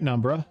got? Triton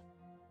Umbra,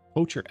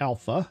 Poacher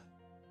Alpha.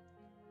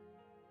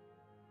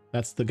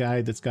 That's the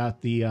guy that's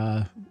got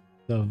the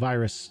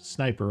virus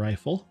sniper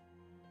rifle.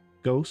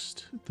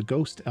 Ghost, the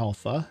Ghost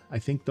Alpha. I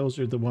think those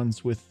are the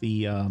ones with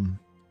the... I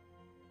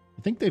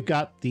think they've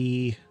got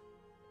the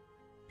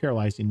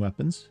paralyzing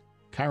weapons.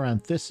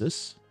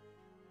 Chironthesis.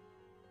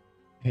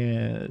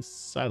 And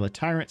Silent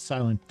Tyrant,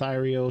 Silent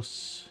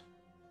Thyrios.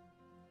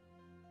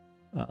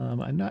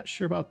 I'm not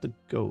sure about the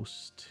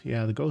Ghost.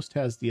 Yeah, the Ghost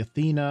has the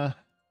Athena.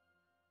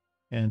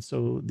 And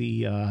so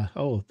the,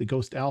 the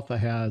Ghost Alpha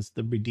has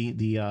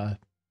the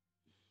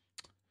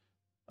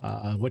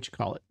what you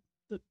call it?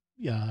 The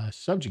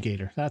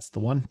Subjugator. That's the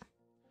one.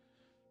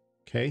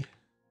 Okay.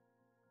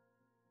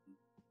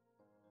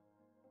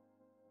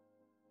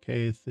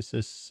 Okay, this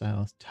is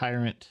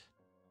Tyrant.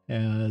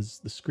 Has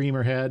the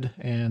Screamer head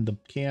and the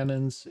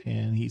cannons,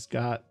 and he's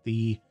got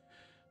the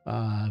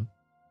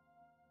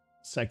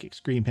Psychic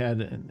Scream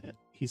head, and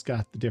he's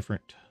got the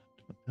different...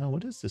 Oh,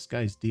 what is this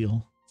guy's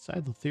deal?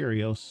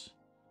 Silotherios.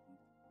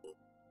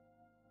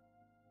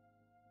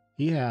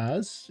 He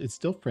has... It's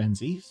still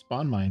Frenzy,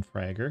 Spawn Mind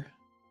Fragger.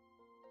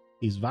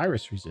 He's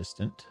virus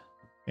resistant,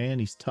 and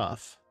he's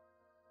tough.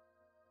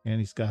 And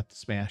he's got the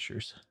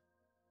Smashers.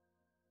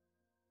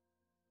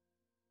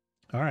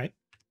 All right.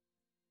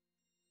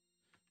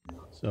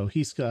 So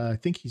he's, I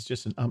think he's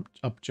just an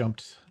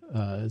up-jumped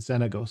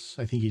Xenagos.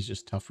 I think he's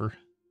just tougher,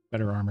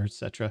 better armor,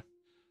 etc.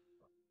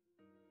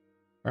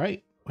 All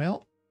right.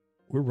 Well,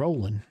 we're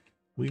rolling.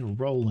 We're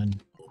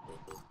rolling.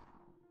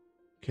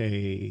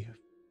 Okay.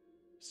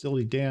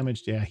 Facility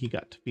damaged. Yeah, he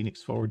got to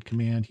Phoenix Forward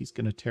Command. He's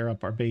going to tear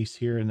up our base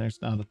here, and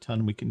there's not a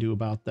ton we can do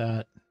about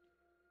that.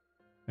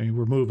 I mean,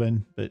 we're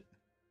moving, but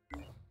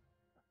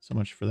so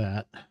much for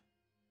that.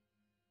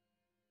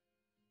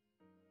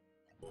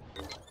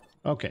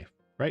 Okay.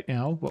 Right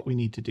now, what we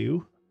need to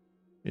do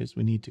is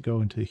we need to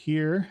go into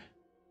here.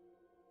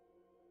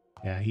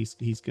 Yeah, he's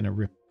going to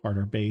rip apart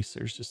our base.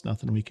 There's just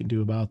nothing we can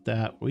do about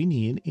that. We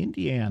need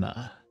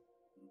Indiana.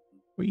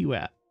 Where you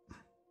at?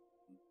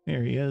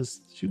 There he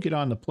is. You get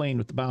on the plane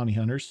with the bounty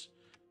hunters.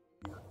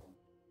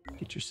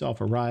 Get yourself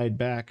a ride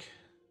back.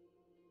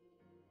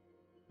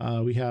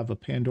 We have a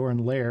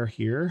Pandoran lair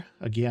here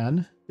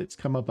again. That's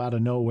come up out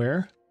of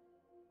nowhere.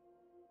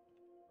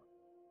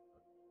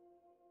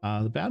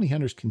 The bounty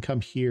hunters can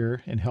come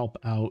here and help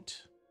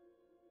out.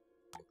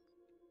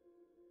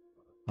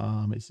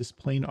 Is this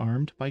plane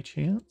armed by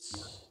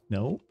chance?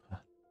 Nope.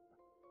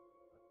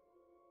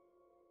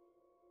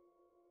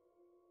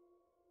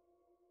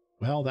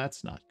 Well,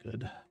 that's not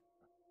good.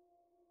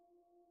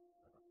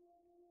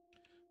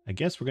 I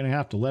guess we're going to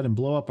have to let him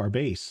blow up our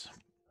base.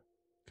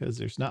 because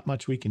there's not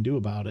much we can do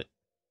about it,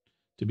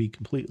 to be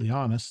completely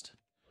honest.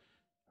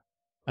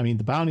 I mean,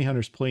 the bounty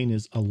hunter's plane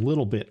is a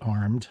little bit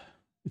armed.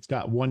 It's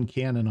got one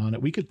cannon on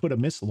it. We could put a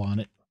missile on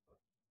it.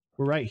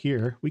 We're right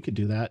here. We could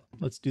do that.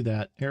 Let's do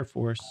that. Air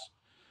Force.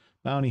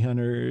 Bounty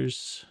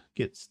hunters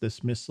gets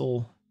this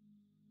missile.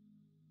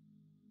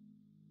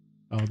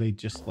 Oh, they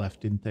just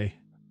left, didn't they?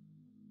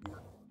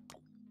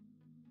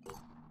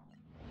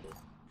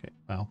 Okay,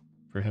 well,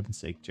 for heaven's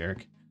sake,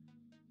 Jarek.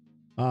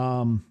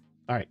 All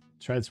right,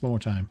 try this one more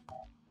time.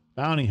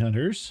 Bounty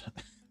hunters.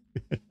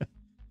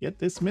 Get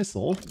this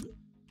missile.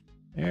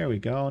 There we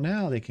go.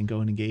 Now they can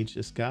go and engage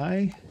this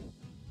guy.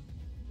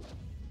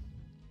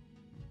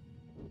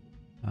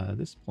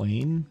 This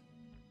plane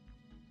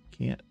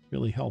can't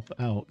really help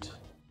out.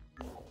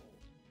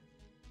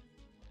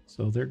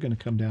 So they're going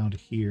to come down to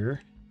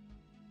here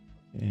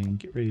and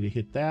get ready to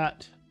hit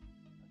that.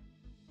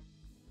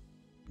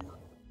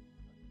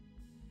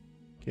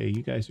 Okay,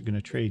 you guys are going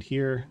to trade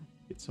here.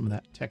 Get some of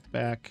that tech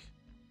back.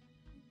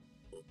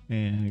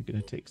 And you're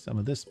going to take some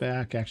of this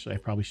back. Actually, I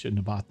probably shouldn't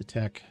have bought the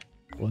tech.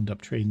 We'll end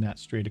up trading that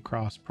straight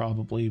across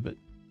probably, but...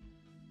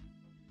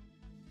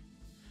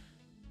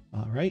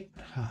 All right.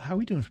 How are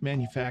we doing for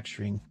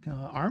manufacturing?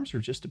 Arms are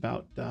just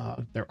about...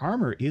 their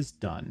armor is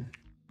done.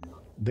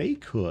 They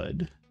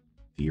could,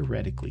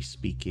 theoretically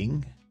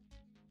speaking,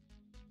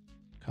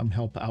 come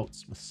help out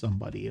with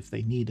somebody if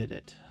they needed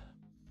it.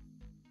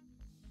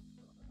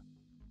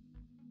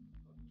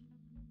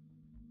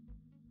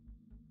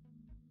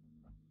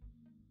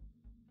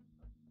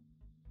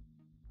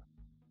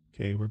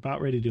 Okay, we're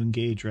about ready to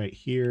engage right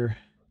here.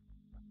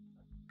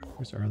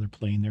 There's our other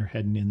plane. They're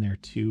heading in there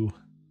too.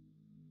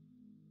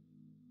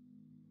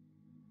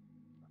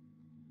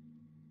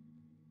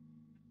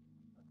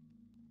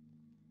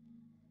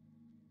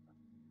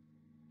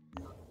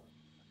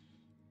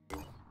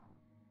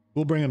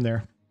 We'll bring them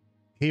there.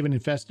 Haven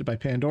infested by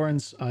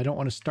Pandorans. I don't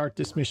want to start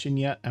this mission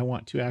yet. I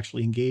want to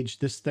actually engage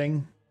this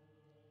thing.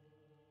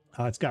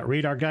 It's got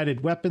radar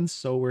guided weapons,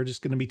 so we're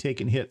just going to be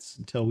taking hits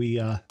until we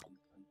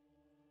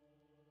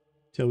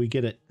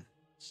get it.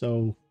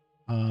 So,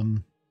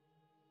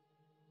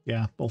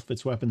 yeah, both of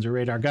its weapons are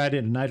radar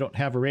guided, and I don't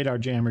have a radar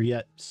jammer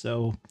yet,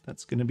 so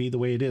that's going to be the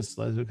way it is.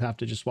 We'll have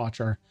to just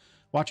watch our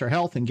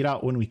health and get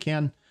out when we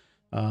can.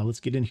 Let's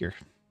get in here.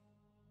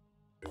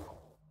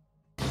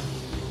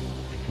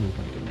 Oh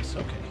my goodness.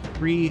 Okay,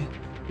 3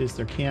 is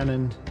their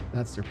cannon.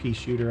 That's their pea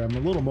shooter. I'm a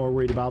little more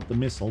worried about the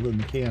missile than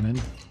the cannon,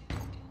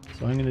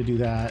 so I'm going to do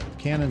that. The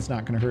cannon's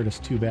not going to hurt us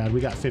too bad. We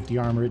got 50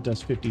 armor. It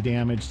does 50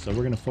 damage, so we're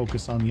going to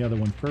focus on the other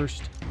one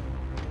first.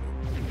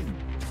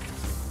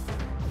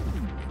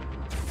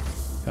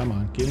 Come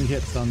on, getting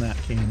hits on that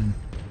cannon.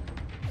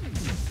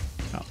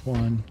 Got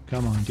one.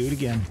 Come on, do it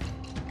again.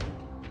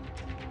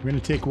 We're going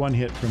to take one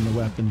hit from the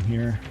weapon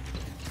here.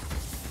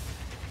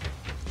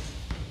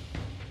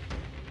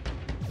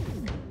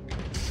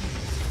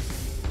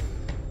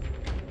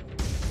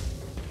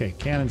 Okay,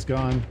 cannon's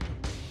gone.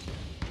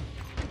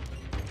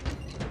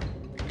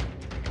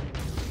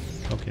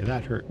 Okay,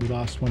 that hurt. We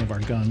lost one of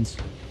our guns.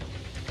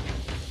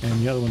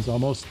 And the other one's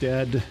almost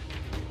dead.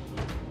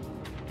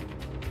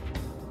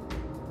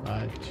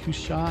 2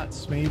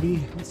 shots,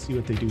 maybe. Let's see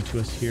what they do to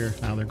us here.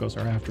 Now there goes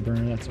our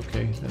afterburner. That's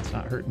okay. That's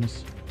not hurting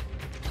us.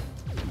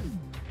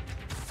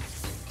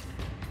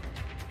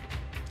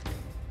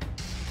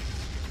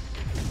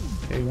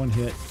 Okay, 1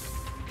 hit.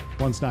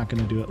 One's not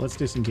going to do it. Let's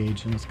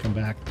disengage and let's come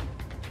back.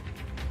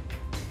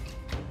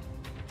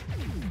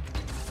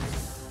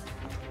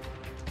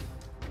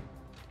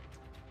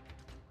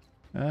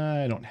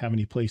 I don't have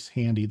any place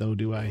handy though,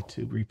 do I,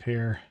 to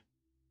repair?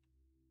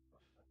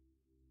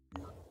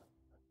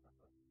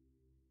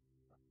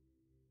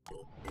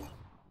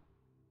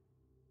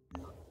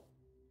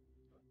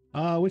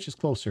 Which is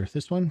closer?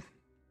 This one?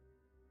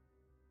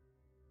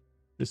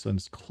 This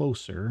one's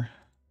closer.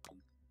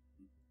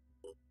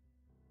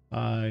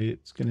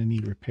 It's going to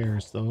need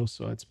repairs though,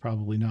 so it's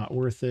probably not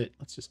worth it.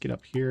 Let's just get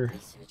up here.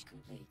 Research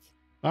complete.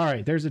 All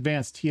right, there's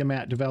advanced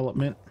Tiamat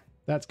development.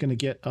 That's going to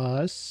get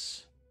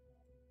us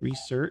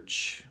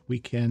research. We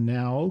can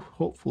now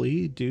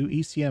hopefully do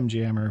ECM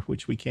jammer,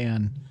 which we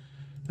can.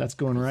 That's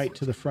going right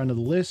to the front of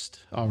the list.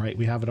 All right,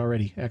 we have it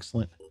already.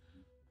 Excellent.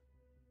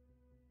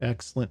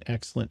 Excellent,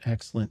 excellent,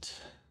 excellent.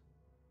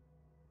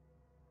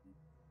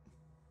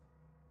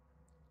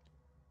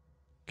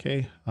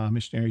 Okay,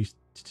 missionary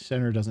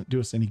center doesn't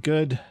do us any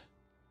good.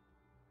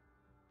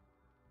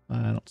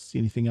 I don't see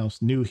anything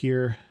else new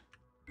here.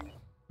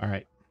 All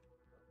right.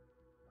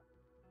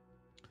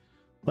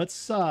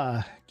 Let's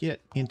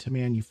get into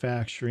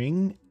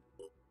manufacturing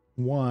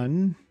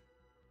 1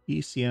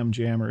 ECM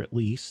jammer at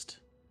least.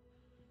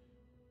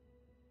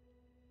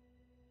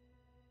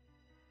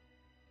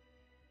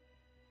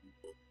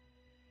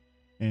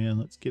 And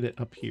let's get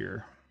it up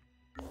here.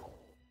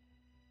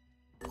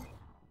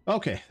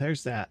 Okay,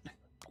 there's that.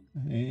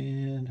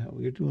 And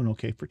we're doing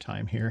okay for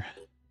time here.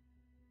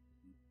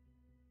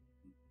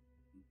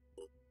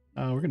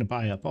 We're going to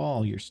buy up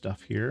all your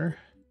stuff here.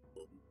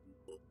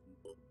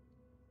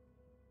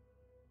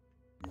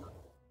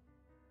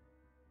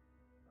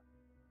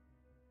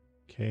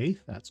 Okay,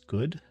 that's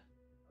good.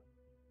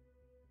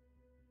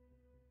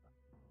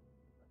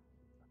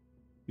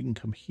 We can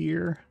come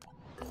here.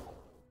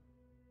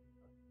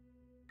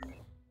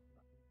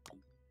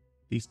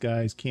 These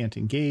guys can't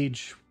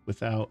engage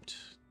without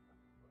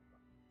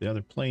the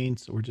other plane,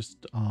 so we're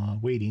just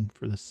waiting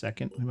for the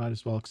second. We might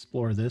as well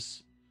explore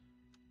this.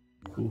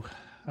 Ooh,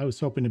 I was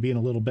hoping to be in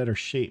a little better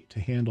shape to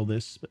handle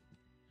this, but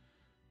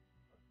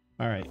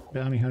all right,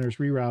 bounty hunters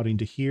rerouting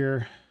to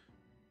here.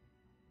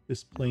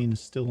 This plane is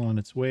still on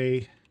its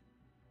way.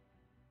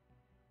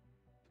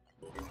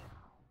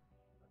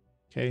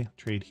 Okay,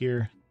 trade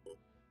here.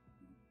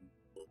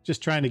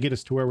 Just trying to get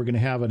us to where we're going to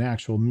have an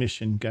actual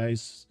mission,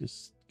 guys.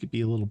 This could be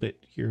a little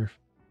bit here.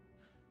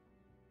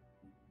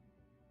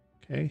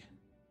 Okay,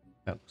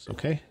 that looks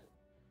okay.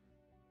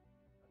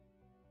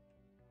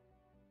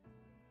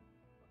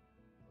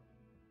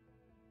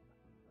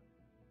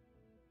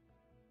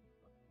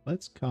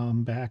 Let's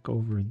come back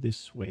over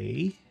this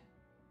way.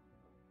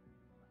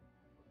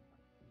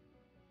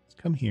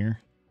 Let's come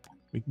here.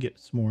 We can get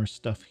some more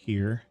stuff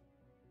here.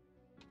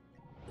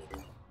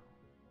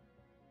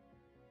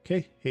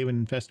 Okay, Haven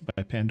infested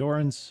by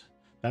Pandorans.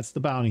 That's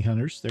the bounty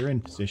hunters. They're in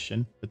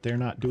position, but they're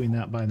not doing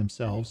that by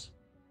themselves.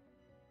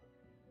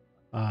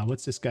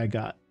 What's this guy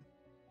got?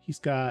 He's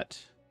got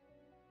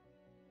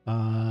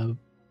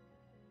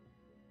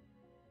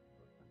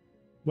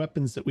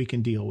weapons that we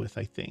can deal with,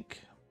 I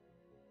think.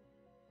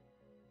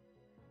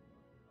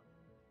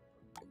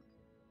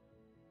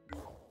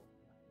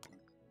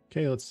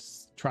 Okay,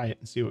 let's try it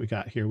and see what we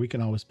got here. We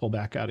can always pull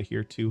back out of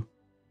here too.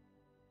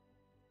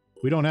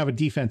 We don't have a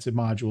defensive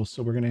module,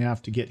 so we're going to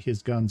have to get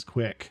his guns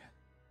quick.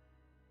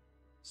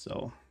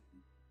 So.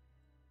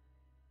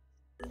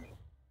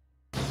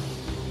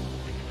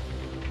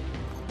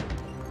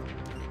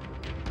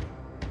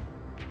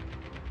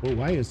 Oh,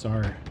 why is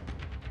our...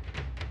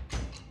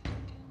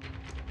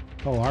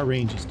 Oh, our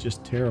range is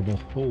just terrible.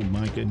 Oh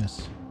my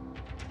goodness.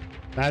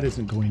 That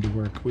isn't going to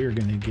work. We're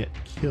going to get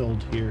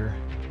killed here.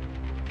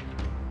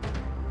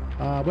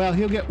 Well,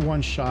 he'll get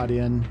one shot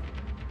in.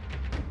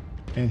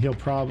 And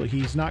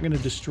he's not going to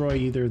destroy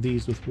either of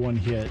these with one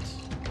hit.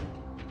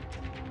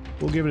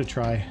 We'll give it a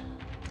try.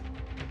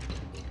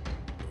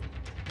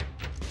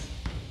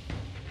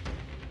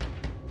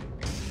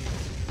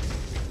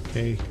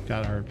 Okay,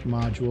 got our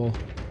module.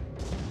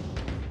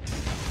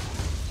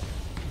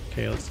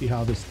 Okay, let's see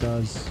how this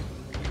does.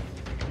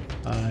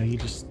 He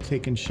just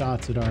taking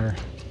shots at our...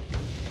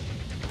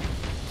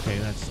 Okay,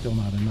 that's still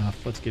not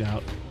enough. Let's get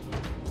out.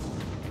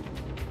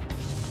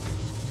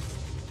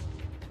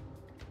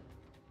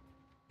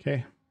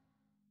 Okay.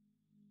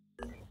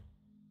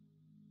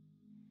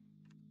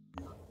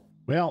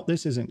 Well,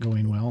 this isn't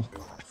going well.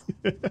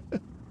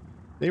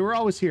 They were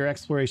always here,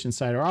 exploration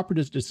site. Our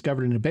operatives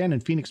discovered an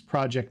abandoned Phoenix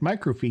Project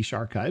microfiche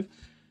archive.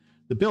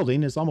 The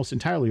building is almost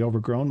entirely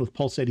overgrown with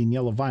pulsating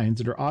yellow vines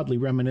that are oddly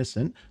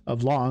reminiscent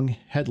of long,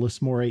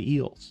 headless moray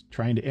eels.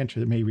 Trying to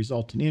enter may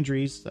result in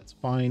injuries. That's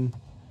fine.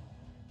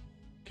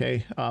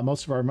 Okay,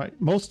 most of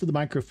the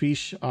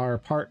microfiche are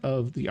part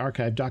of the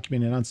archive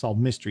documenting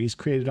unsolved mysteries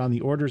created on the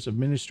orders of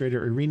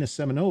Administrator Irina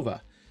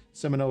Semenova.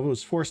 Semenova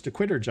was forced to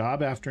quit her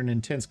job after an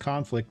intense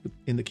conflict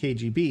in the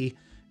KGB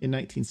in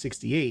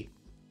 1968,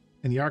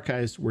 and the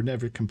archives were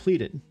never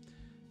completed.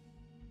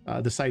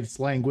 The site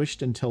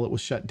languished until it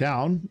was shut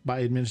down by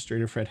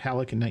Administrator Fred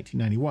Halleck in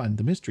 1991.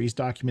 The mysteries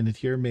documented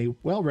here may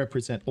well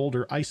represent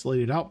older,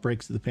 isolated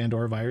outbreaks of the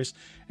Pandora virus,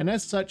 and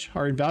as such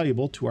are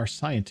invaluable to our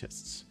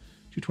scientists.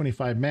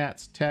 225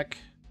 mats, tech,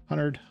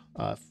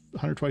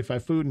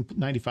 125 food, and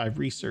 95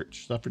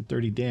 research. Suffered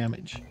 30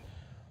 damage.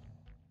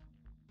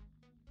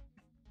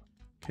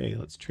 Okay,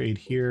 let's trade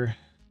here.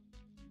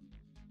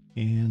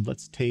 And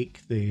let's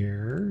take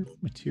their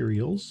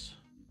materials.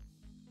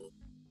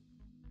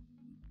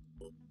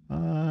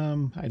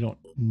 I don't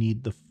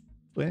need the...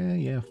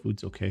 yeah,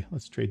 food's okay.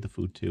 Let's trade the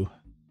food too.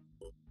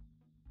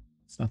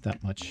 It's not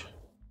that much.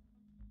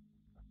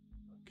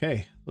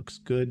 Okay, looks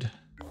good.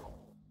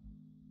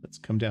 Let's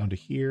come down to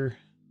here.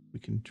 We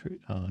can trade...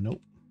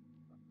 nope.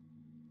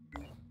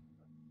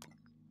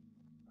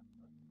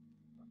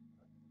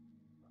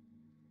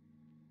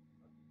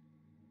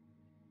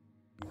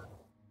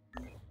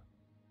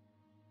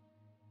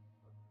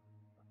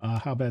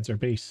 How bad's our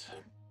base?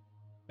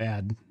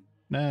 Bad.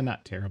 Nah,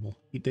 not terrible.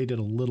 They did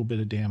a little bit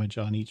of damage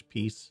on each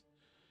piece.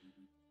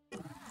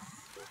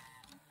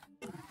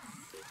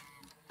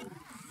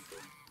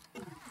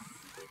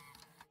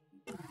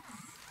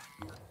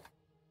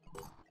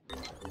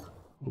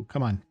 Oh,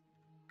 come on.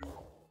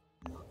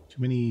 Too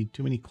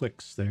many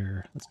clicks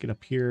there. Let's get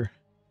up here.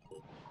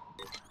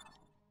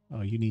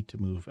 Oh, you need to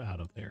move out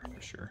of there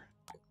for sure.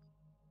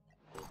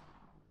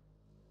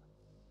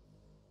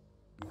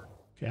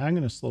 Okay, I'm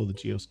going to slow the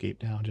geoscape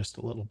down just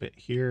a little bit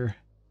here.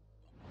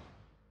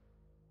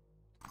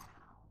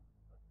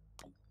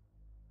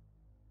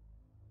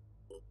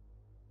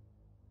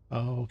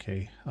 Oh,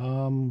 okay.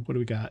 What do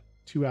we got?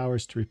 2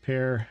 hours to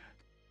repair.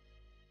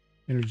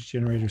 Energy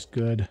generator's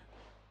good.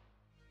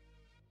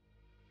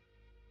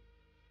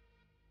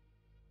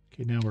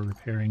 Okay, now we're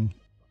repairing.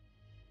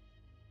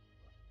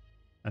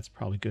 That's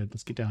probably good.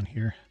 Let's get down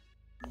here.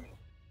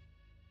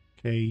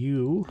 Okay,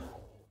 you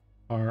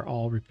are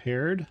all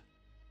repaired.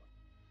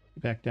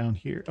 Get back down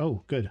here.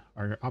 Oh, good.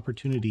 Our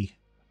opportunity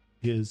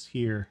is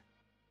here.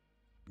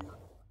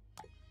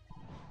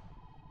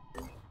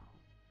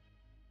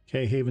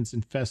 Okay, Haven's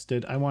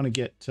infested. I want to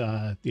get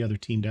the other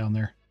team down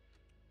there.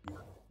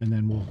 And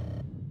then we'll...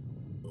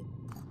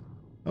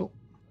 Oh.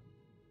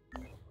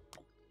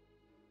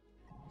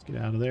 Let's get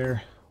out of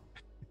there.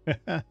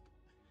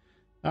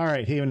 All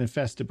right, Haven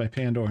infested by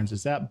Pandorans.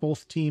 Is that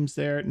both teams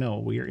there? No,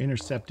 we are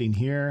intercepting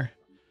here.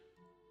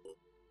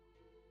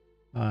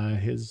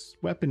 His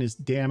weapon is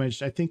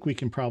damaged. I think we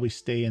can probably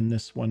stay in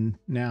this one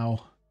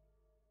now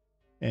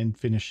and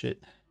finish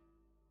it.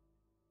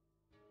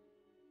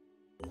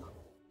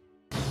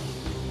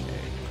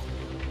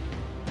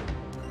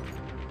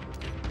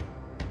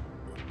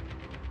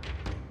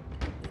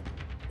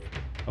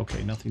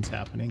 Okay, nothing's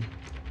happening.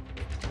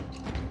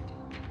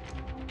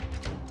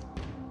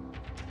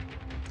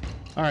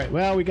 All right,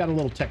 well, we got a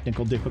little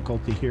technical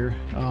difficulty here.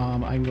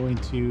 I'm going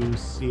to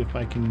see if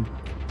I can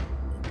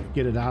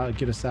get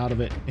us out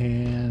of it,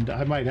 and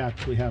I might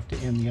actually have to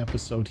end the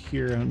episode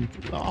here, and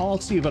I'll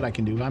see what I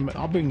can do.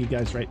 I'll bring you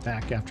guys right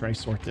back after I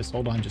sort this.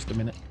 Hold on just a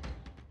minute.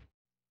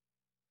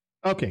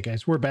 Okay,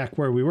 guys, we're back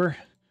where we were.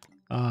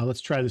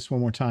 Let's try this one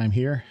more time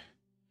here.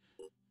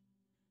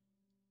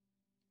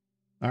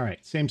 All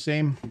right,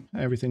 same.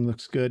 Everything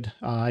looks good.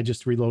 I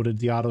just reloaded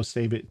the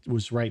autosave. It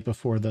was right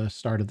before the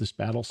start of this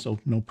battle, so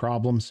no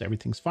problems.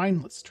 Everything's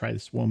fine. Let's try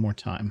this one more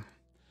time.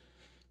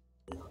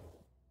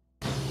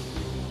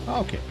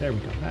 Okay, there we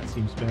go. That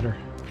seems better.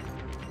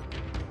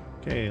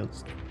 Okay,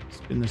 let's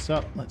spin this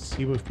up. Let's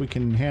see if we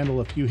can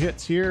handle a few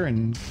hits here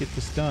and get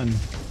this done.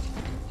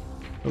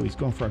 Oh, he's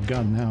going for a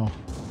gun now.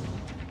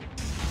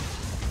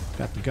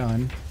 Got the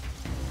gun.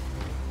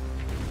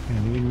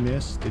 And we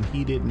missed, and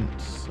he didn't.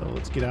 So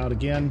let's get out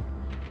again.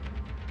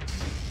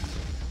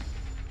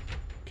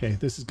 Okay,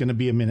 this is going to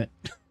be a minute.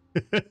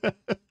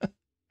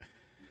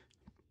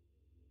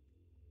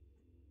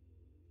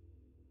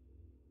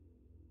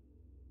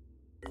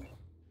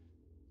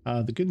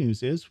 The good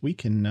news is we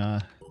can...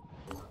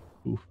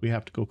 ooh, we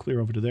have to go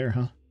clear over to there,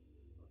 huh?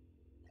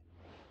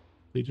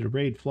 Completed a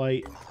raid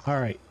flight.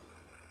 All right.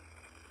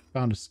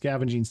 Found a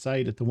scavenging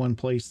site at the one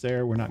place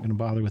there. We're not going to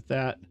bother with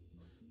that.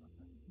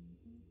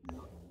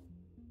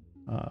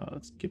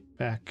 Let's get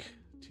back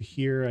to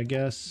here, I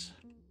guess.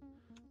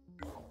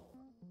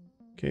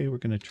 Okay, we're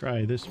going to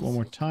try this one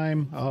more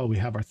time. Oh, we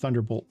have our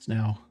thunderbolts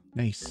now.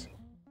 Nice.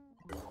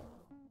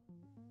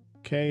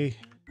 Okay.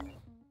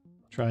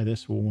 Try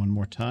this one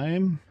more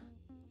time.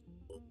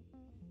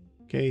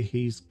 Okay,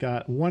 he's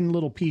got one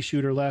little pea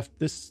shooter left.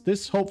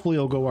 This hopefully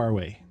will go our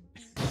way.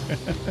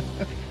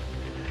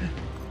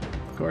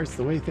 Of course,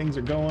 the way things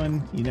are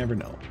going, you never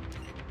know.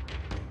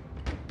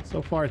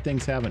 So far,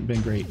 things haven't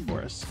been great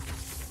for us.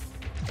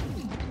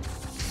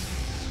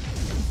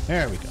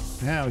 There we go.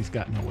 Now he's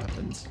got no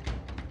weapons.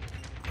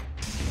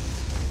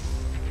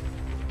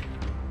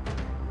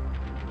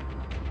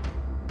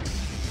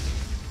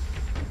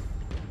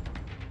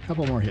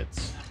 Couple more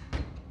hits.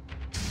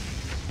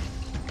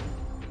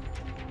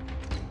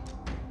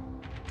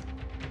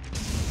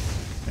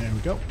 There we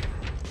go.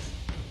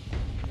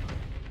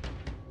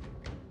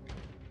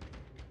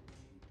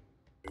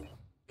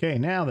 Okay,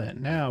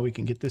 now we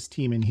can get this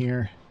team in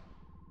here.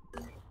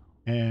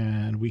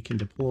 And we can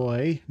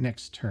deploy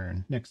next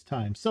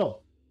time. So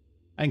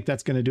I think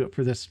that's going to do it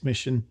for this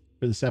mission,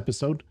 for this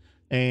episode.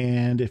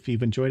 And if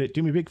you've enjoyed it,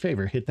 do me a big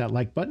favor, hit that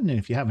like button. And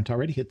if you haven't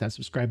already, hit that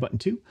subscribe button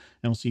too.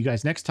 And we'll see you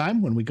guys next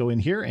time when we go in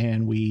here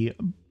and we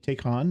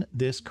take on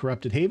this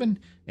corrupted Haven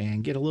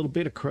and get a little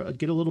bit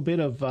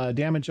of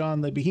damage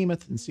on the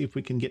Behemoth and see if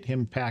we can get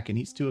him packing.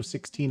 He's 2 of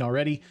 16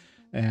 already.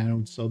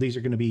 And so these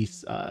are going to be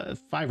 5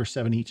 or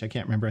 7 each. I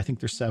can't remember. I think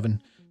there's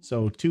 7.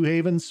 So 2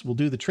 Havens will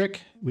do the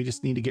trick. We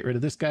just need to get rid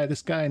of this guy,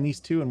 and these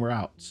 2, and we're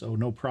out. So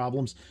no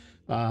problems.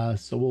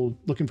 So we're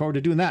looking forward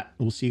to doing that.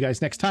 We'll see you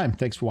guys next time.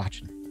 Thanks for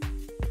watching.